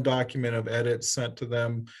one document of edits sent to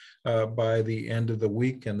them by the end of the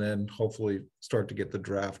week, and then hopefully start to get the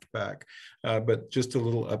draft back. But just a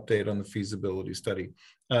little update on the feasibility study.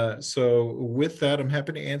 So with that, I'm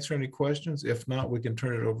happy to answer any questions. If not, we can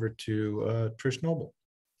turn it over to Trish Noble.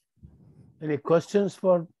 Any questions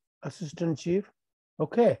for Assistant Chief?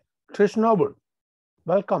 Okay, Trish Noble,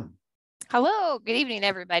 welcome. Hello, good evening,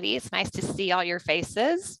 everybody. It's nice to see all your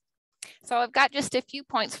faces. So I've got just a few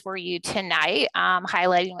points for you tonight,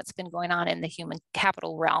 highlighting what's been going on in the human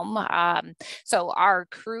capital realm. So our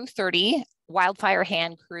Crew 30 wildfire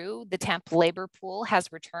hand crew, the temp labor pool, has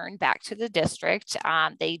returned back to the district.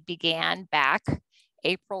 They began back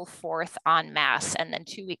April 4th en masse, and then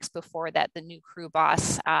 2 weeks before that, the new crew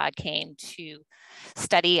boss came to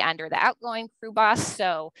study under the outgoing crew boss.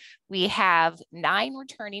 So we have 9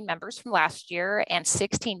 returning members from last year and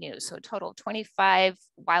 16 new, so a total of 25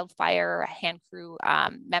 wildfire hand crew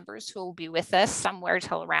members who will be with us somewhere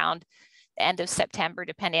till around the end of September,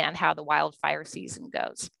 depending on how the wildfire season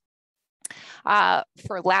goes.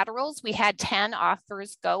 For laterals, we had 10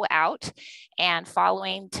 offers go out, and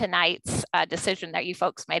following tonight's decision that you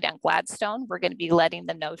folks made on Gladstone, we're going to be letting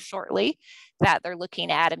them know shortly that they're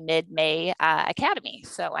looking at a mid-May academy.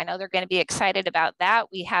 So I know they're going to be excited about that.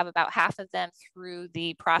 We have about half of them through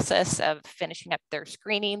the process of finishing up their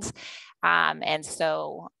screenings. And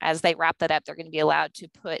so as they wrap that up, they're going to be allowed to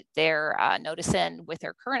put their notice in with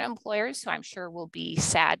their current employers. So I'm sure we'll be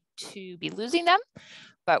sad to be losing them,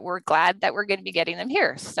 but we're glad that we're going to be getting them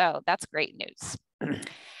here. So that's great news.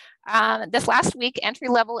 This last week,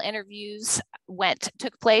 entry-level interviews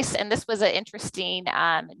took place, and this was an interesting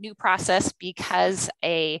new process because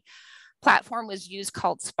a platform was used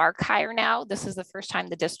called Spark Hire now. This is the first time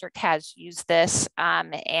the district has used this,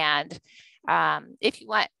 and if you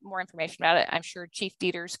want more information about it, I'm sure Chief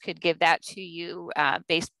Dieters could give that to you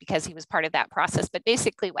because he was part of that process. But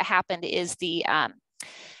basically what happened is the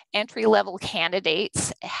entry-level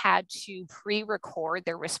candidates had to pre-record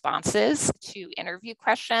their responses to interview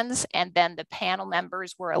questions, and then the panel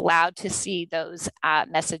members were allowed to see those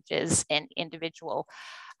messages in individual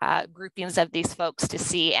groupings of these folks to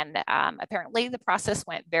see. And apparently the process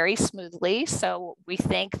went very smoothly. So we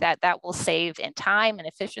think that that will save in time and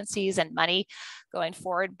efficiencies and money going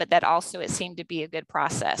forward, but that also it seemed to be a good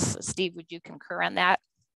process. Steve, would you concur on that?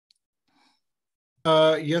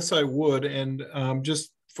 Yes, I would. And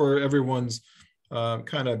just for everyone's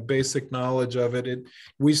kind of basic knowledge of it,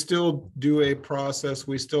 we still do a process.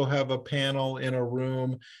 We still have a panel in a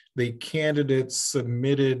room. The candidates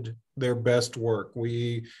submitted their best work.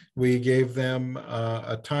 We gave them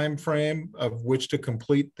a time frame of which to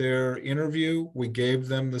complete their interview. We gave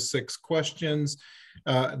them the 6 questions.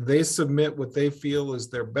 They submit what they feel is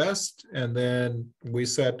their best, and then we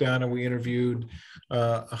sat down and we interviewed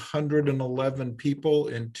 111 people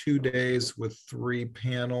in 2 days with 3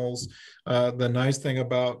 panels. The nice thing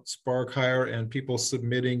about Spark Hire and people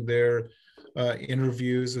submitting their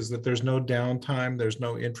interviews is that there's no downtime, there's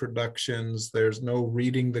no introductions, there's no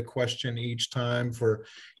reading the question each time. For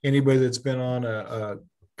anybody that's been on a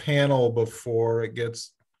panel before, it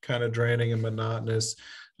gets kind of draining and monotonous.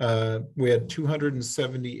 We had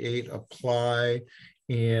 278 apply,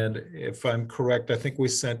 and if I'm correct, I think we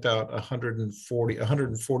sent out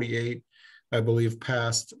 148, I believe,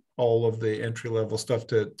 passed all of the entry-level stuff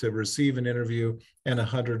to receive an interview, and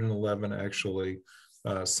 111 actually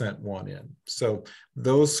sent one in. So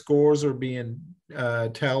those scores are being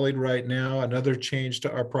tallied right now. Another change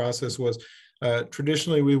to our process was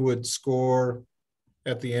traditionally we would score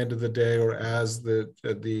at the end of the day or as the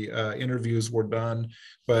interviews were done,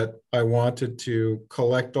 but I wanted to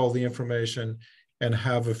collect all the information and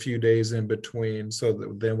have a few days in between so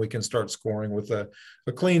that then we can start scoring with a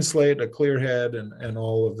clean slate, a clear head, and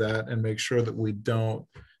all of that, and make sure that we don't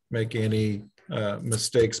make any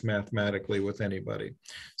mistakes mathematically with anybody.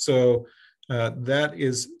 So that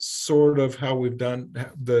is sort of how we've done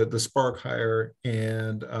the Spark Hire,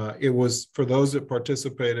 and it was, for those that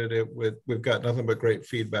participated, we've got nothing but great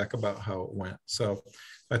feedback about how it went. So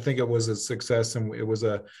I think it was a success, and it was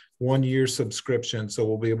a 1-year subscription, so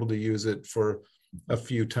we'll be able to use it for a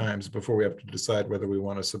few times before we have to decide whether we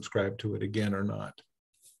want to subscribe to it again or not.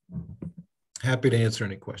 Happy to answer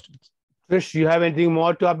any questions. Trish, you have anything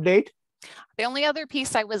more to update? The only other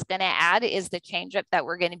piece I was going to add is the change up that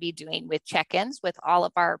we're going to be doing with check-ins with all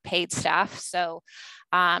of our paid staff. So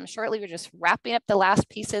shortly, we're just wrapping up the last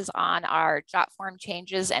pieces on our jot form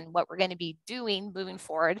changes and what we're going to be doing moving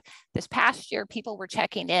forward. This past year, people were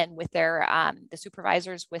checking in with their the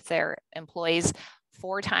supervisors with their employees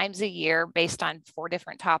 4 times a year based on 4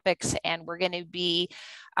 different topics, and we're going to be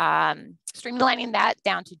streamlining that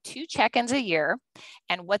down to 2 check-ins a year.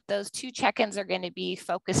 And what those 2 check-ins are going to be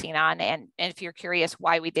focusing on, and if you're curious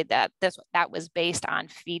why we did that, that was based on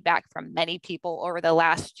feedback from many people over the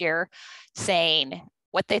last year saying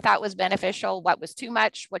what they thought was beneficial, what was too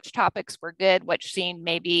much, which topics were good, which seemed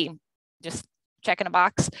maybe just checking a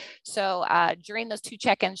box. So during those 2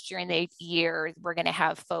 check-ins during the year, we're going to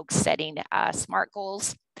have folks setting SMART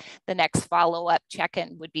goals. The next follow-up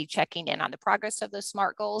check-in would be checking in on the progress of those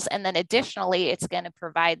SMART goals. And then additionally, it's going to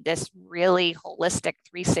provide this really holistic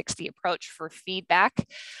 360 approach for feedback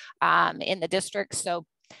in the district. So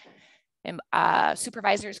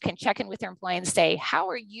supervisors can check in with their employee and say, how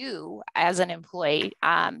are you as an employee?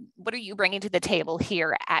 What are you bringing to the table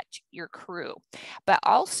here at your crew? But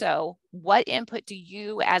also, what input do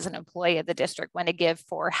you as an employee of the district want to give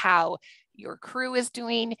for how your crew is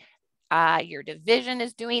doing, your division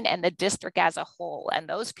is doing, and the district as a whole? And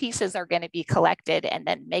those pieces are going to be collected and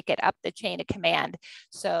then make it up the chain of command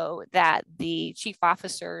so that the chief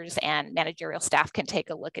officers and managerial staff can take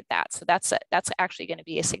a look at that. So that's actually going to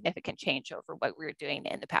be a significant change over what we were doing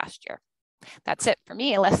in the past year. That's it for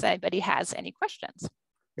me, unless anybody has any questions.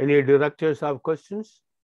 Any directors have questions?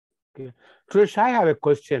 Okay. Trish, I have a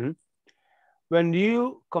question. When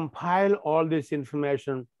you compile all this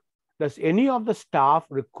information, does any of the staff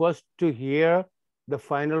request to hear the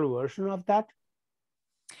final version of that?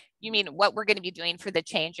 You mean what we're going to be doing for the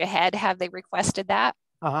change ahead? Have they requested that?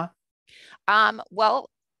 Uh-huh. Well,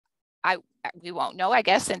 we won't know, I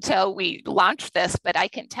guess, until we launch this, but I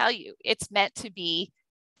can tell you it's meant to be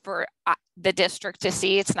for the district to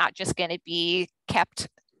see. It's not just going to be kept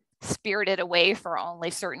spirited away for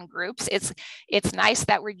only certain groups. It's nice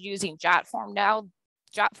that we're using jot form now.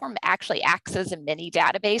 Jot form actually acts as a mini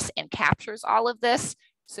database and captures all of this.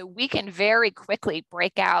 So we can very quickly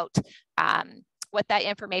break out what that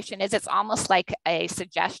information is. It's almost like a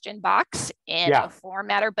suggestion box in a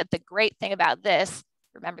formatter. But the great thing about this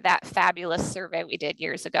Remember that fabulous survey we did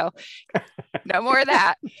years ago? No more of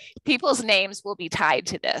that. People's names will be tied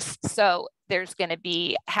to this. So there's going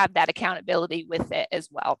to have that accountability with it as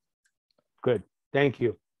well. Good. Thank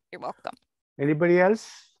you. You're welcome. Anybody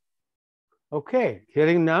else? Okay.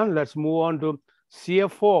 Hearing none, let's move on to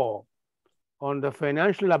CFO on the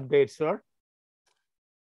financial update, sir.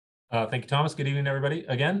 Thank you, Thomas. Good evening, everybody.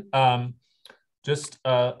 Again, just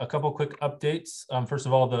a couple quick updates. First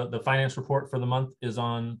of all, the finance report for the month is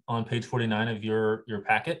on page 49 of your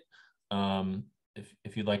packet.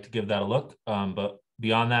 If you'd like to give that a look. But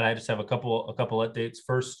beyond that, I just have a couple updates.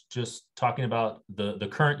 First, just talking about the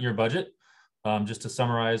current year budget. Just to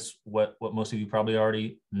summarize what most of you probably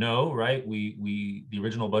already know, right? The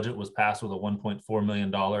original budget was passed with a $1.4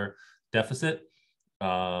 million deficit.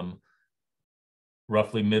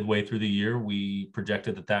 Roughly midway through the year, we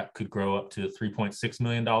projected that could grow up to $3.6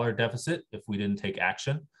 million deficit if we didn't take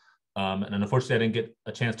action. And unfortunately, I didn't get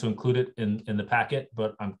a chance to include it in the packet,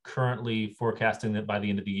 but I'm currently forecasting that by the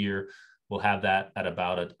end of the year, we'll have that at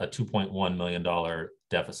about a $2.1 million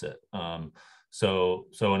deficit. So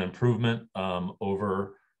an improvement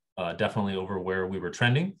definitely over where we were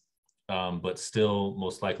trending, but still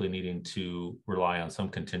most likely needing to rely on some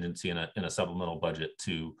contingency in a supplemental budget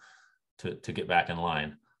to get back in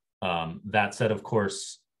line. That said, of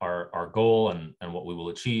course, our goal and what we will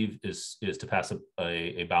achieve is to pass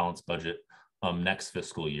a balanced budget next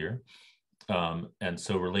fiscal year. And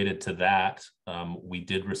so related to that, we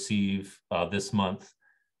did receive this month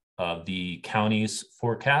the county's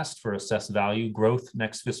forecast for assessed value growth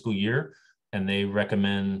next fiscal year, and they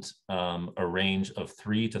recommend a range of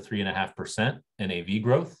 3 to 3.5% NAV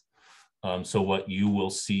growth. So what you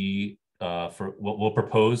will see for what we'll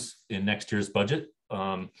propose in next year's budget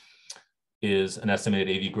is an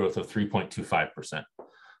estimated AV growth of 3.25%.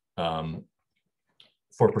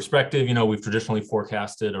 For perspective, we've traditionally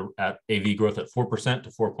forecasted at AV growth at 4% to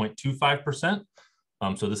 4.25%.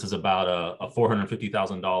 So this is about a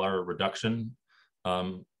 $450,000 reduction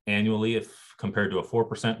annually if compared to a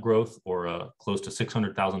 4% growth, or a close to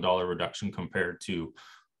 $600,000 reduction compared to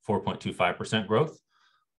 4.25% growth.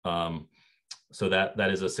 So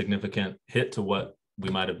that is a significant hit to what we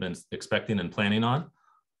might have been expecting and planning on.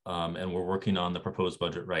 And we're working on the proposed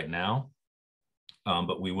budget right now.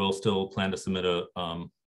 But we will still plan to submit a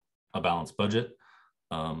balanced budget.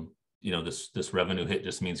 This revenue hit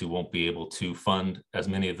just means we won't be able to fund as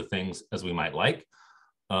many of the things as we might like.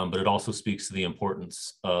 But it also speaks to the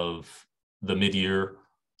importance of the mid-year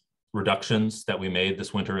reductions that we made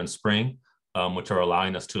this winter and spring, which are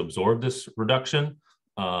allowing us to absorb this reduction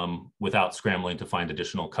without scrambling to find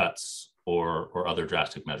additional cuts or other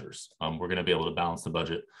drastic measures. We're going to be able to balance the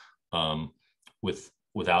budget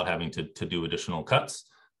without having to do additional cuts.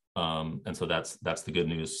 And so that's the good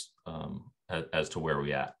news as to where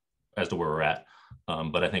we're at.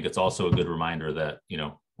 But I think it's also a good reminder that,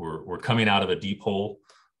 we're coming out of a deep hole,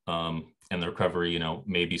 and the recovery,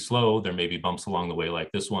 may be slow. There may be bumps along the way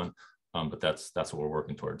like this one, but that's what we're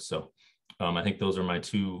working towards. So I think those are my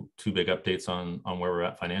two big updates on where we're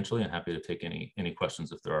at financially, and happy to take any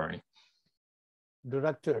questions if there are any.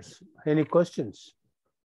 Directors, any questions?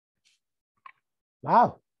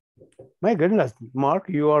 Wow, my goodness, Mark,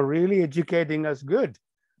 you are really educating us good.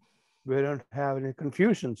 We don't have any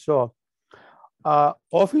confusion. So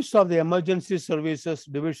Office of the Emergency Services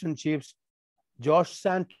Division Chiefs, Josh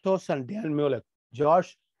Santos and Dan Mulek.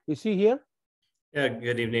 Josh, is he here? Yeah,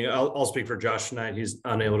 good evening. I'll speak for Josh tonight. He's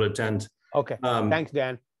unable to attend. Okay, thanks,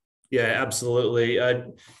 Dan. Yeah, absolutely.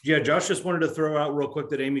 Josh just wanted to throw out real quick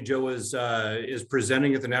that Amy Jo is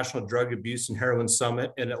presenting at the National Drug Abuse and Heroin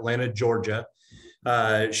Summit in Atlanta, Georgia.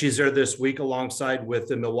 She's there this week alongside with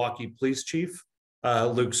the Milwaukee Police Chief,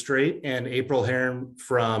 Luke Strait, and April Heron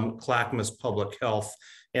from Clackamas Public Health,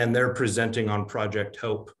 and they're presenting on Project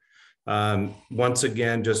Hope. Once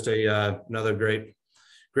again, just another great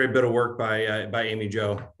bit of work by Amy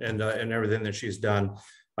Jo and everything that she's done.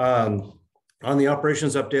 On the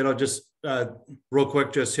operations update, I'll just real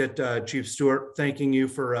quick just hit Chief Stewart, thanking you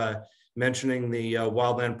for mentioning the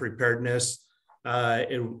wildland preparedness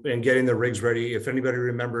and getting the rigs ready. If anybody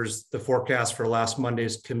remembers the forecast for last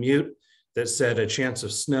Monday's commute that said a chance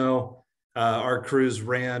of snow, our crews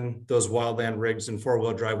ran those wildland rigs in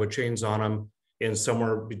four-wheel drive with chains on them in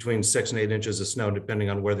somewhere between 6 and 8 inches of snow,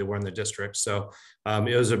 depending on where they were in the district. So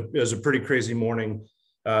it was a pretty crazy morning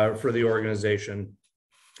for the organization.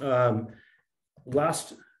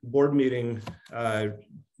 Last board meeting,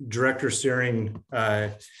 Director Searing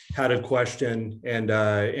had a question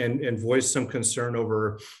and voiced some concern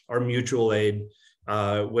over our mutual aid.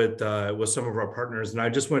 with some of our partners. And I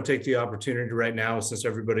just want to take the opportunity right now, since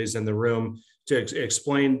everybody's in the room, to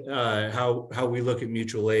explain how we look at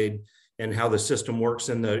mutual aid and how the system works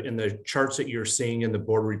in the charts that you're seeing in the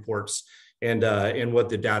board reports, and what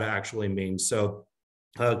the data actually means. So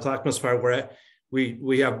Clackamas Fire,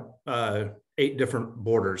 we have 8 different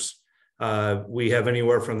borders. We have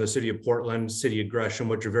anywhere from the City of Portland, City of Gresham,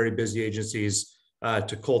 which are very busy agencies,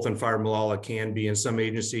 to Colton Fire, Malala, Canby, and some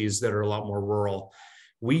agencies that are a lot more rural.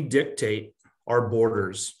 We dictate our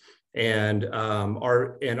borders and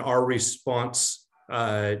our response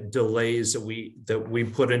delays that we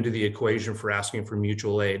put into the equation for asking for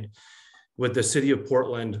mutual aid. With the City of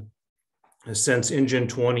Portland, since Engine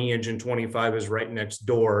 20, Engine 25 is right next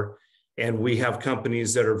door, and we have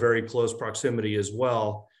companies that are very close proximity as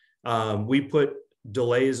well, we put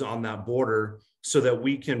delays on that border so that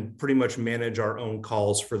we can pretty much manage our own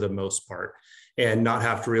calls for the most part and not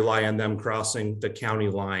have to rely on them crossing the county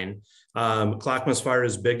line. Clackamas Fire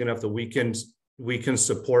is big enough that we can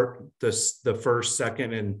support the first,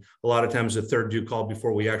 second, and a lot of times the third due call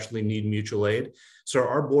before we actually need mutual aid. So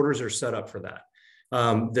our borders are set up for that.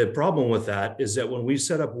 The problem with that is that when we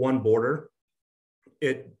set up one border,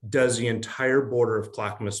 it does the entire border of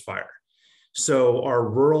Clackamas Fire. So our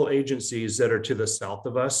rural agencies that are to the south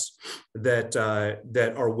of us that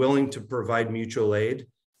are willing to provide mutual aid,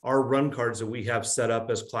 our run cards that we have set up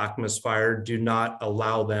as Clackamas Fire do not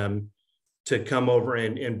allow them to come over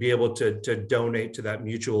and be able to donate to that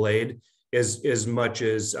mutual aid as much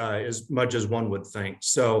as one would think.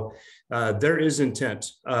 So there is intent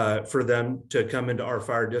for them to come into our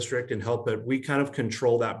fire district and help it. We kind of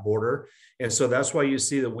control that border. And so that's why you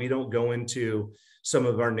see that we don't go into some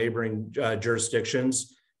of our neighboring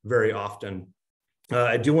jurisdictions very often.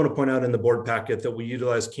 I do want to point out in the board packet that we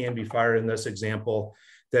utilize Canby Fire in this example,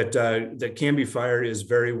 that Canby Fire is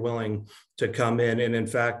very willing to come in. And in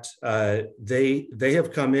fact, they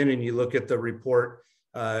have come in, and you look at the report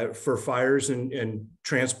for fires and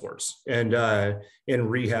transports and in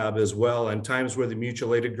rehab as well, and times where the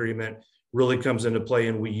mutual aid agreement really comes into play,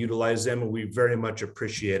 and we utilize them, and we very much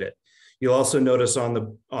appreciate it. You'll also notice on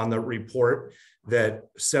the report that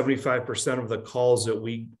 75% of the calls that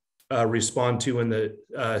we respond to in the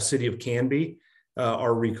city of Canby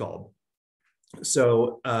are recalled.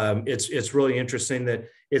 So it's really interesting that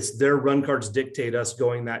it's their run cards dictate us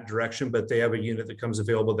going that direction, but they have a unit that comes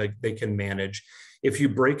available that they can manage. If you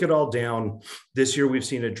break it all down, this year we've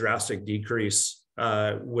seen a drastic decrease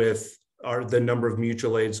with the number of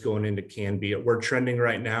mutual aids going into Canby. We're trending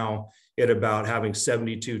right now at about having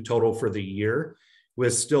 72 total for the year,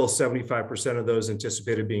 with still 75% of those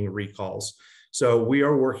anticipated being recalls. So we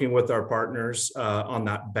are working with our partners on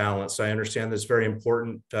that balance. I understand that's very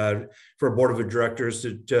important for a board of directors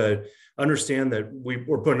to understand that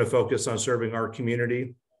we're putting a focus on serving our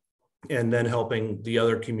community and then helping the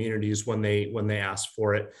other communities when they ask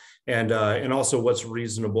for it, and also what's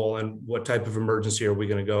reasonable and what type of emergency are we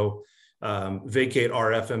going to go vacate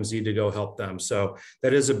our FMZ to go help them. So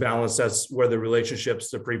that is a balance. That's where the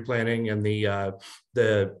relationships, the pre-planning, and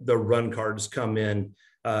the run cards come in.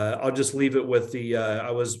 I'll just leave it with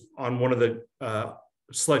I was on one of the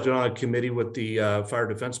selected on a committee with the Fire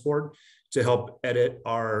Defense Board to help edit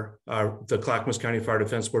the Clackamas County Fire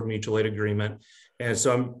Defense Board mutual aid agreement. And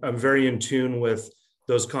so I'm very in tune with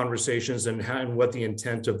those conversations and what the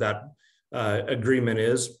intent of that agreement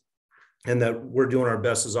is, and that we're doing our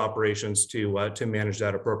best as operations to manage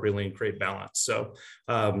that appropriately and create balance. So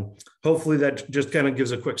hopefully that just kind of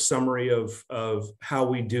gives a quick summary of how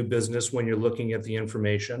we do business when you're looking at the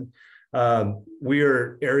information.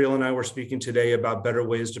 Ariel and I were speaking today about better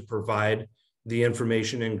ways to provide the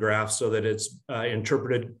information in graphs so that it's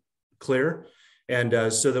interpreted clear,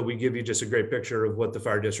 and so that we give you just a great picture of what the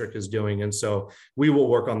fire district is doing. And so we will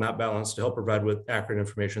work on that balance to help provide with accurate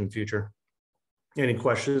information in the future. Any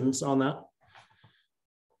questions on that?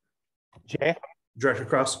 Jay? Director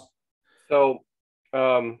Cross? So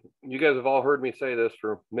you guys have all heard me say this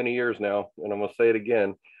for many years now, and I'm going to say it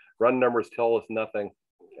again. Run numbers tell us nothing.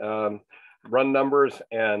 Run numbers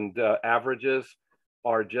and averages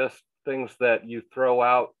are just things that you throw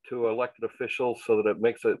out to elected officials so that it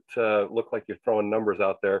makes it look like you're throwing numbers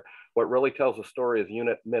out there. What really tells a story is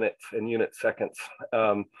unit minutes and unit seconds.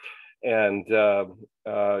 Although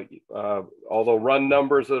run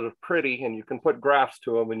numbers are pretty and you can put graphs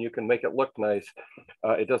to them and you can make it look nice,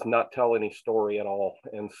 it does not tell any story at all.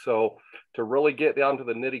 And so to really get down to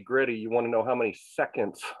the nitty gritty, you want to know how many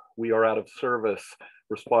seconds we are out of service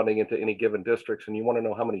responding into any given districts, and you want to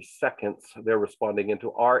know how many seconds they're responding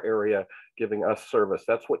into our area giving us service.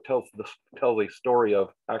 That's what tells a story of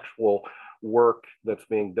actual work that's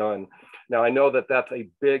being done. Now, I know that that's a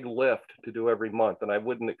big lift to do every month, and I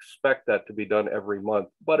wouldn't expect that to be done every month,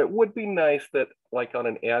 but it would be nice that like on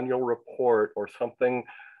an annual report or something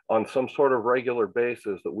on some sort of regular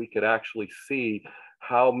basis that we could actually see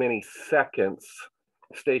how many seconds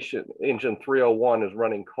station engine 301 is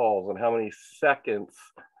running calls and how many seconds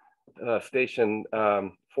station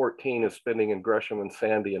 14 is spending in Gresham and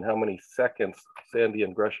Sandy, and how many seconds Sandy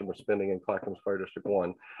and Gresham are spending in Clackamas Fire District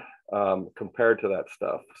 1 compared to that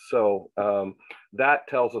stuff. So that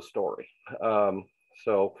tells a story.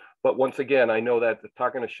 But once again, I know that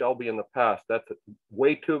talking to Shelby in the past, that's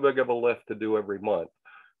way too big of a lift to do every month.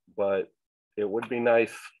 But it would be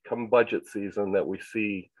nice come budget season that we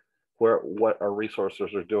see what our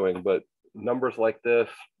resources are doing. But numbers like this,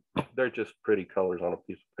 they're just pretty colors on a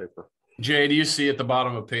piece of paper. Jay, do you see at the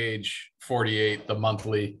bottom of page 48, the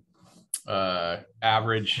monthly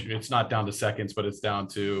average? It's not down to seconds, but it's down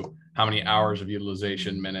to how many hours of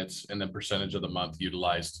utilization, minutes, and then percentage of the month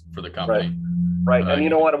utilized for the company. Right. And you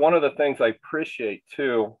know what? One of the things I appreciate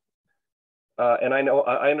too, and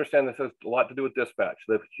I understand this has a lot to do with dispatch,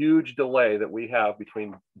 the huge delay that we have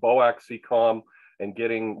between BOAC, CCOM, and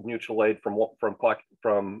getting mutual aid from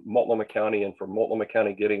Multnomah County, and from Multnomah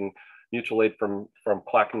County getting mutual aid from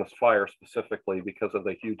Clackamas Fire specifically because of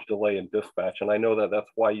the huge delay in dispatch. And I know that that's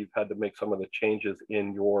why you've had to make some of the changes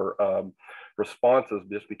in your responses,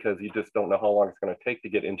 just because you just don't know how long it's going to take to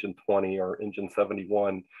get engine 20 or engine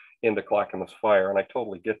 71 into Clackamas Fire. And I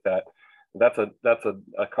totally get that. That's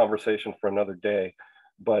a conversation for another day.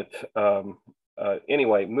 But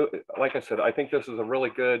anyway, like I said, I think this is a really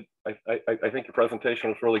good, I think your presentation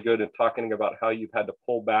was really good in talking about how you've had to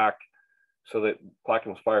pull back so that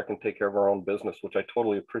Clackamas Fire can take care of our own business, which I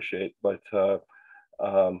totally appreciate. But that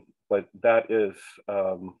is,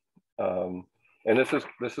 and this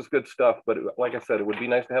is good stuff. But like I said, it would be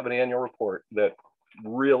nice to have an annual report that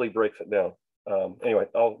really breaks it down. Anyway,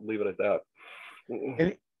 I'll leave it at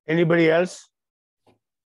that. Anybody else?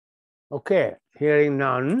 Okay, hearing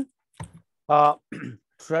none.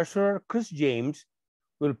 Treasurer Chris James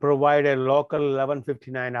will provide a local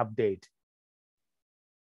 1159 update.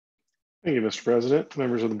 Thank you, Mr. President,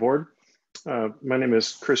 members of the board. My name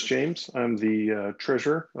is Chris James. I'm the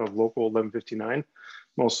treasurer of Local 1159.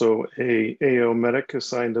 I'm also a AO medic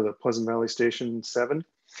assigned to the Pleasant Valley Station 7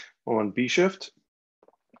 on B shift.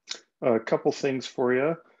 A couple things for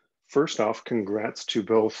you. First off, congrats to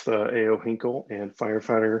both AO Hinkle and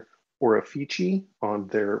firefighter Orafici on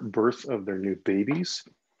their birth of their new babies.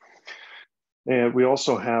 And we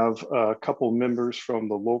also have a couple members from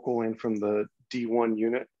the local and from the D1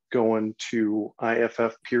 unit going to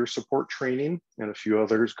IFF peer support training, and a few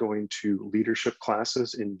others going to leadership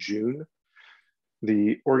classes in June.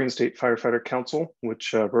 The Oregon State Firefighter Council,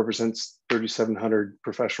 which represents 3,700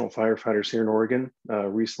 professional firefighters here in Oregon,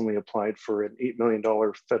 recently applied for an $8 million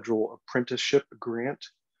federal apprenticeship grant,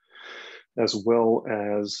 as well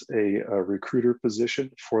as a recruiter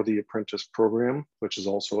position for the apprentice program, which is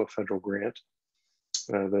also a federal grant.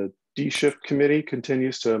 The D-Shift committee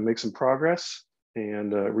continues to make some progress,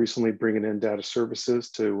 and recently bringing in data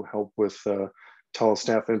services to help with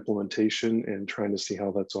telestaff implementation and trying to see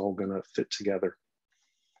how that's all going to fit together.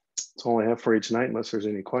 That's all I have for you tonight, unless there's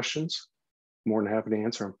any questions. More than happy to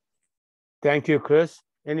answer them. Thank you, Chris.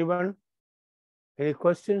 Anyone? Any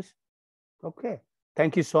questions? Okay.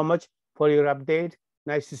 Thank you so much for your update.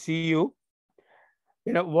 Nice to see you.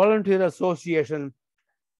 You know, Volunteer Association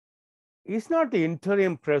is not the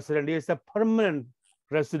interim president, he is a permanent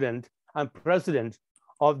president and president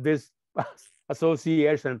of this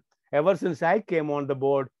association. Ever since I came on the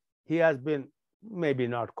board, he has been, maybe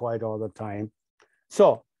not quite all the time.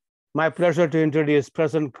 So my pleasure to introduce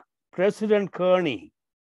President Kearney.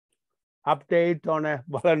 Update on a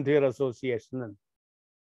volunteer association.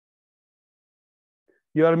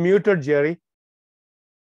 You are muted, Jerry.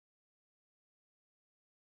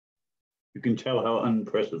 You can tell how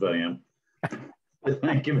unimpressive I am.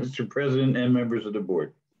 Thank you, Mr. President and members of the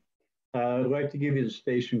board. I'd like to give you the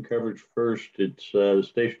station coverage first. It's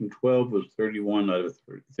station 12 was 31 out of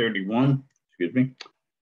 31, excuse me.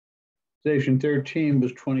 Station 13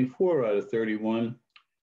 was 24 out of 31.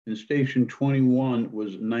 And station 21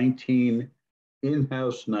 was 19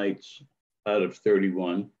 in-house nights out of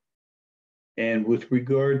 31. And with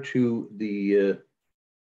regard to the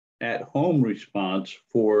at-home response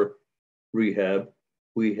for rehab,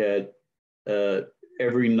 we had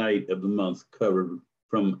every night of the month covered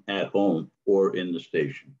from at home or in the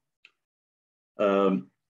station.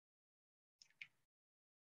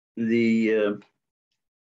 The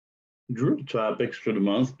drill topics for the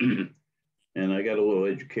month, and I got a little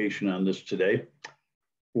education on this today.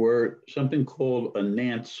 were something called a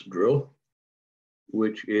Nance drill,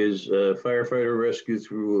 which is a firefighter rescue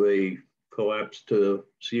through a collapsed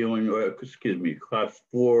ceiling, or excuse me, collapsed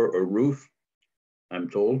floor or roof, I'm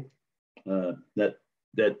told.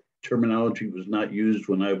 That terminology was not used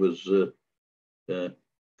when I was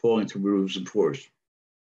falling through roofs and floors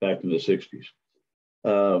back in the 60s.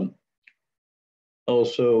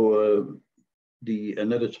 Also,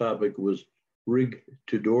 another topic was rig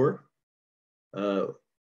to door.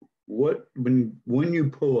 When you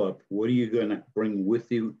pull up, what are you going to bring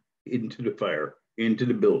with you into the fire, into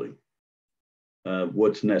the building?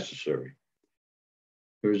 What's necessary?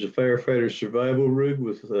 There's a firefighter survival rig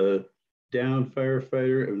with a down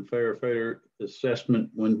firefighter and firefighter assessment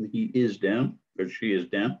when he is down or she is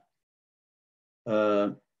down.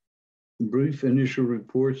 Brief initial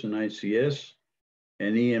reports in ICS,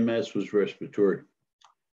 and EMS was respiratory.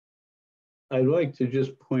 I'd like to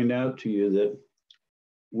just point out to you that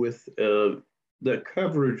with the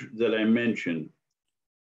coverage that I mentioned,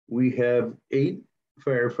 we have 8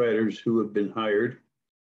 firefighters who have been hired.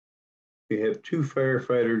 We have 2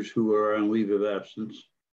 firefighters who are on leave of absence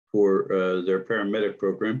for their paramedic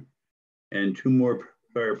program, and 2 more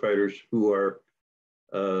firefighters who are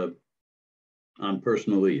on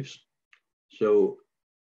personal leaves. So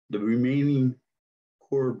the remaining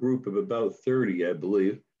core group of about 30, I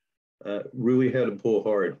believe, really had to pull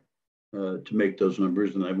hard to make those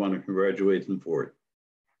numbers, and I want to congratulate them for it.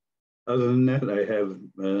 Other than that, I have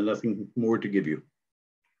nothing more to give you.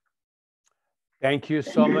 Thank you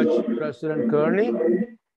so much, President Kearney.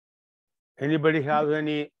 Anybody have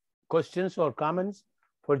any questions or comments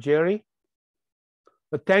for Jerry?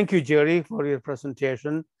 But thank you, Jerry, for your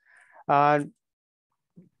presentation. And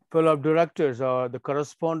fellow directors, the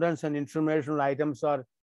correspondence and informational items are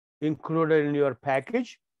included in your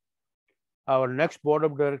package. Our next Board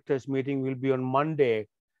of Directors meeting will be on Monday,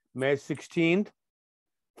 May 16th,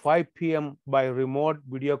 5 p.m. by remote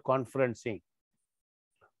video conferencing.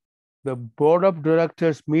 The Board of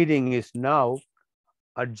Directors meeting is now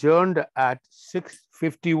adjourned at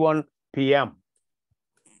 6:51 p.m.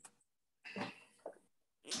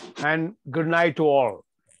 And good night to all.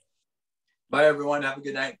 Bye, everyone. Have a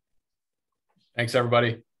good night. Thanks,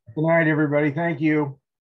 everybody. Good night, everybody. Thank you.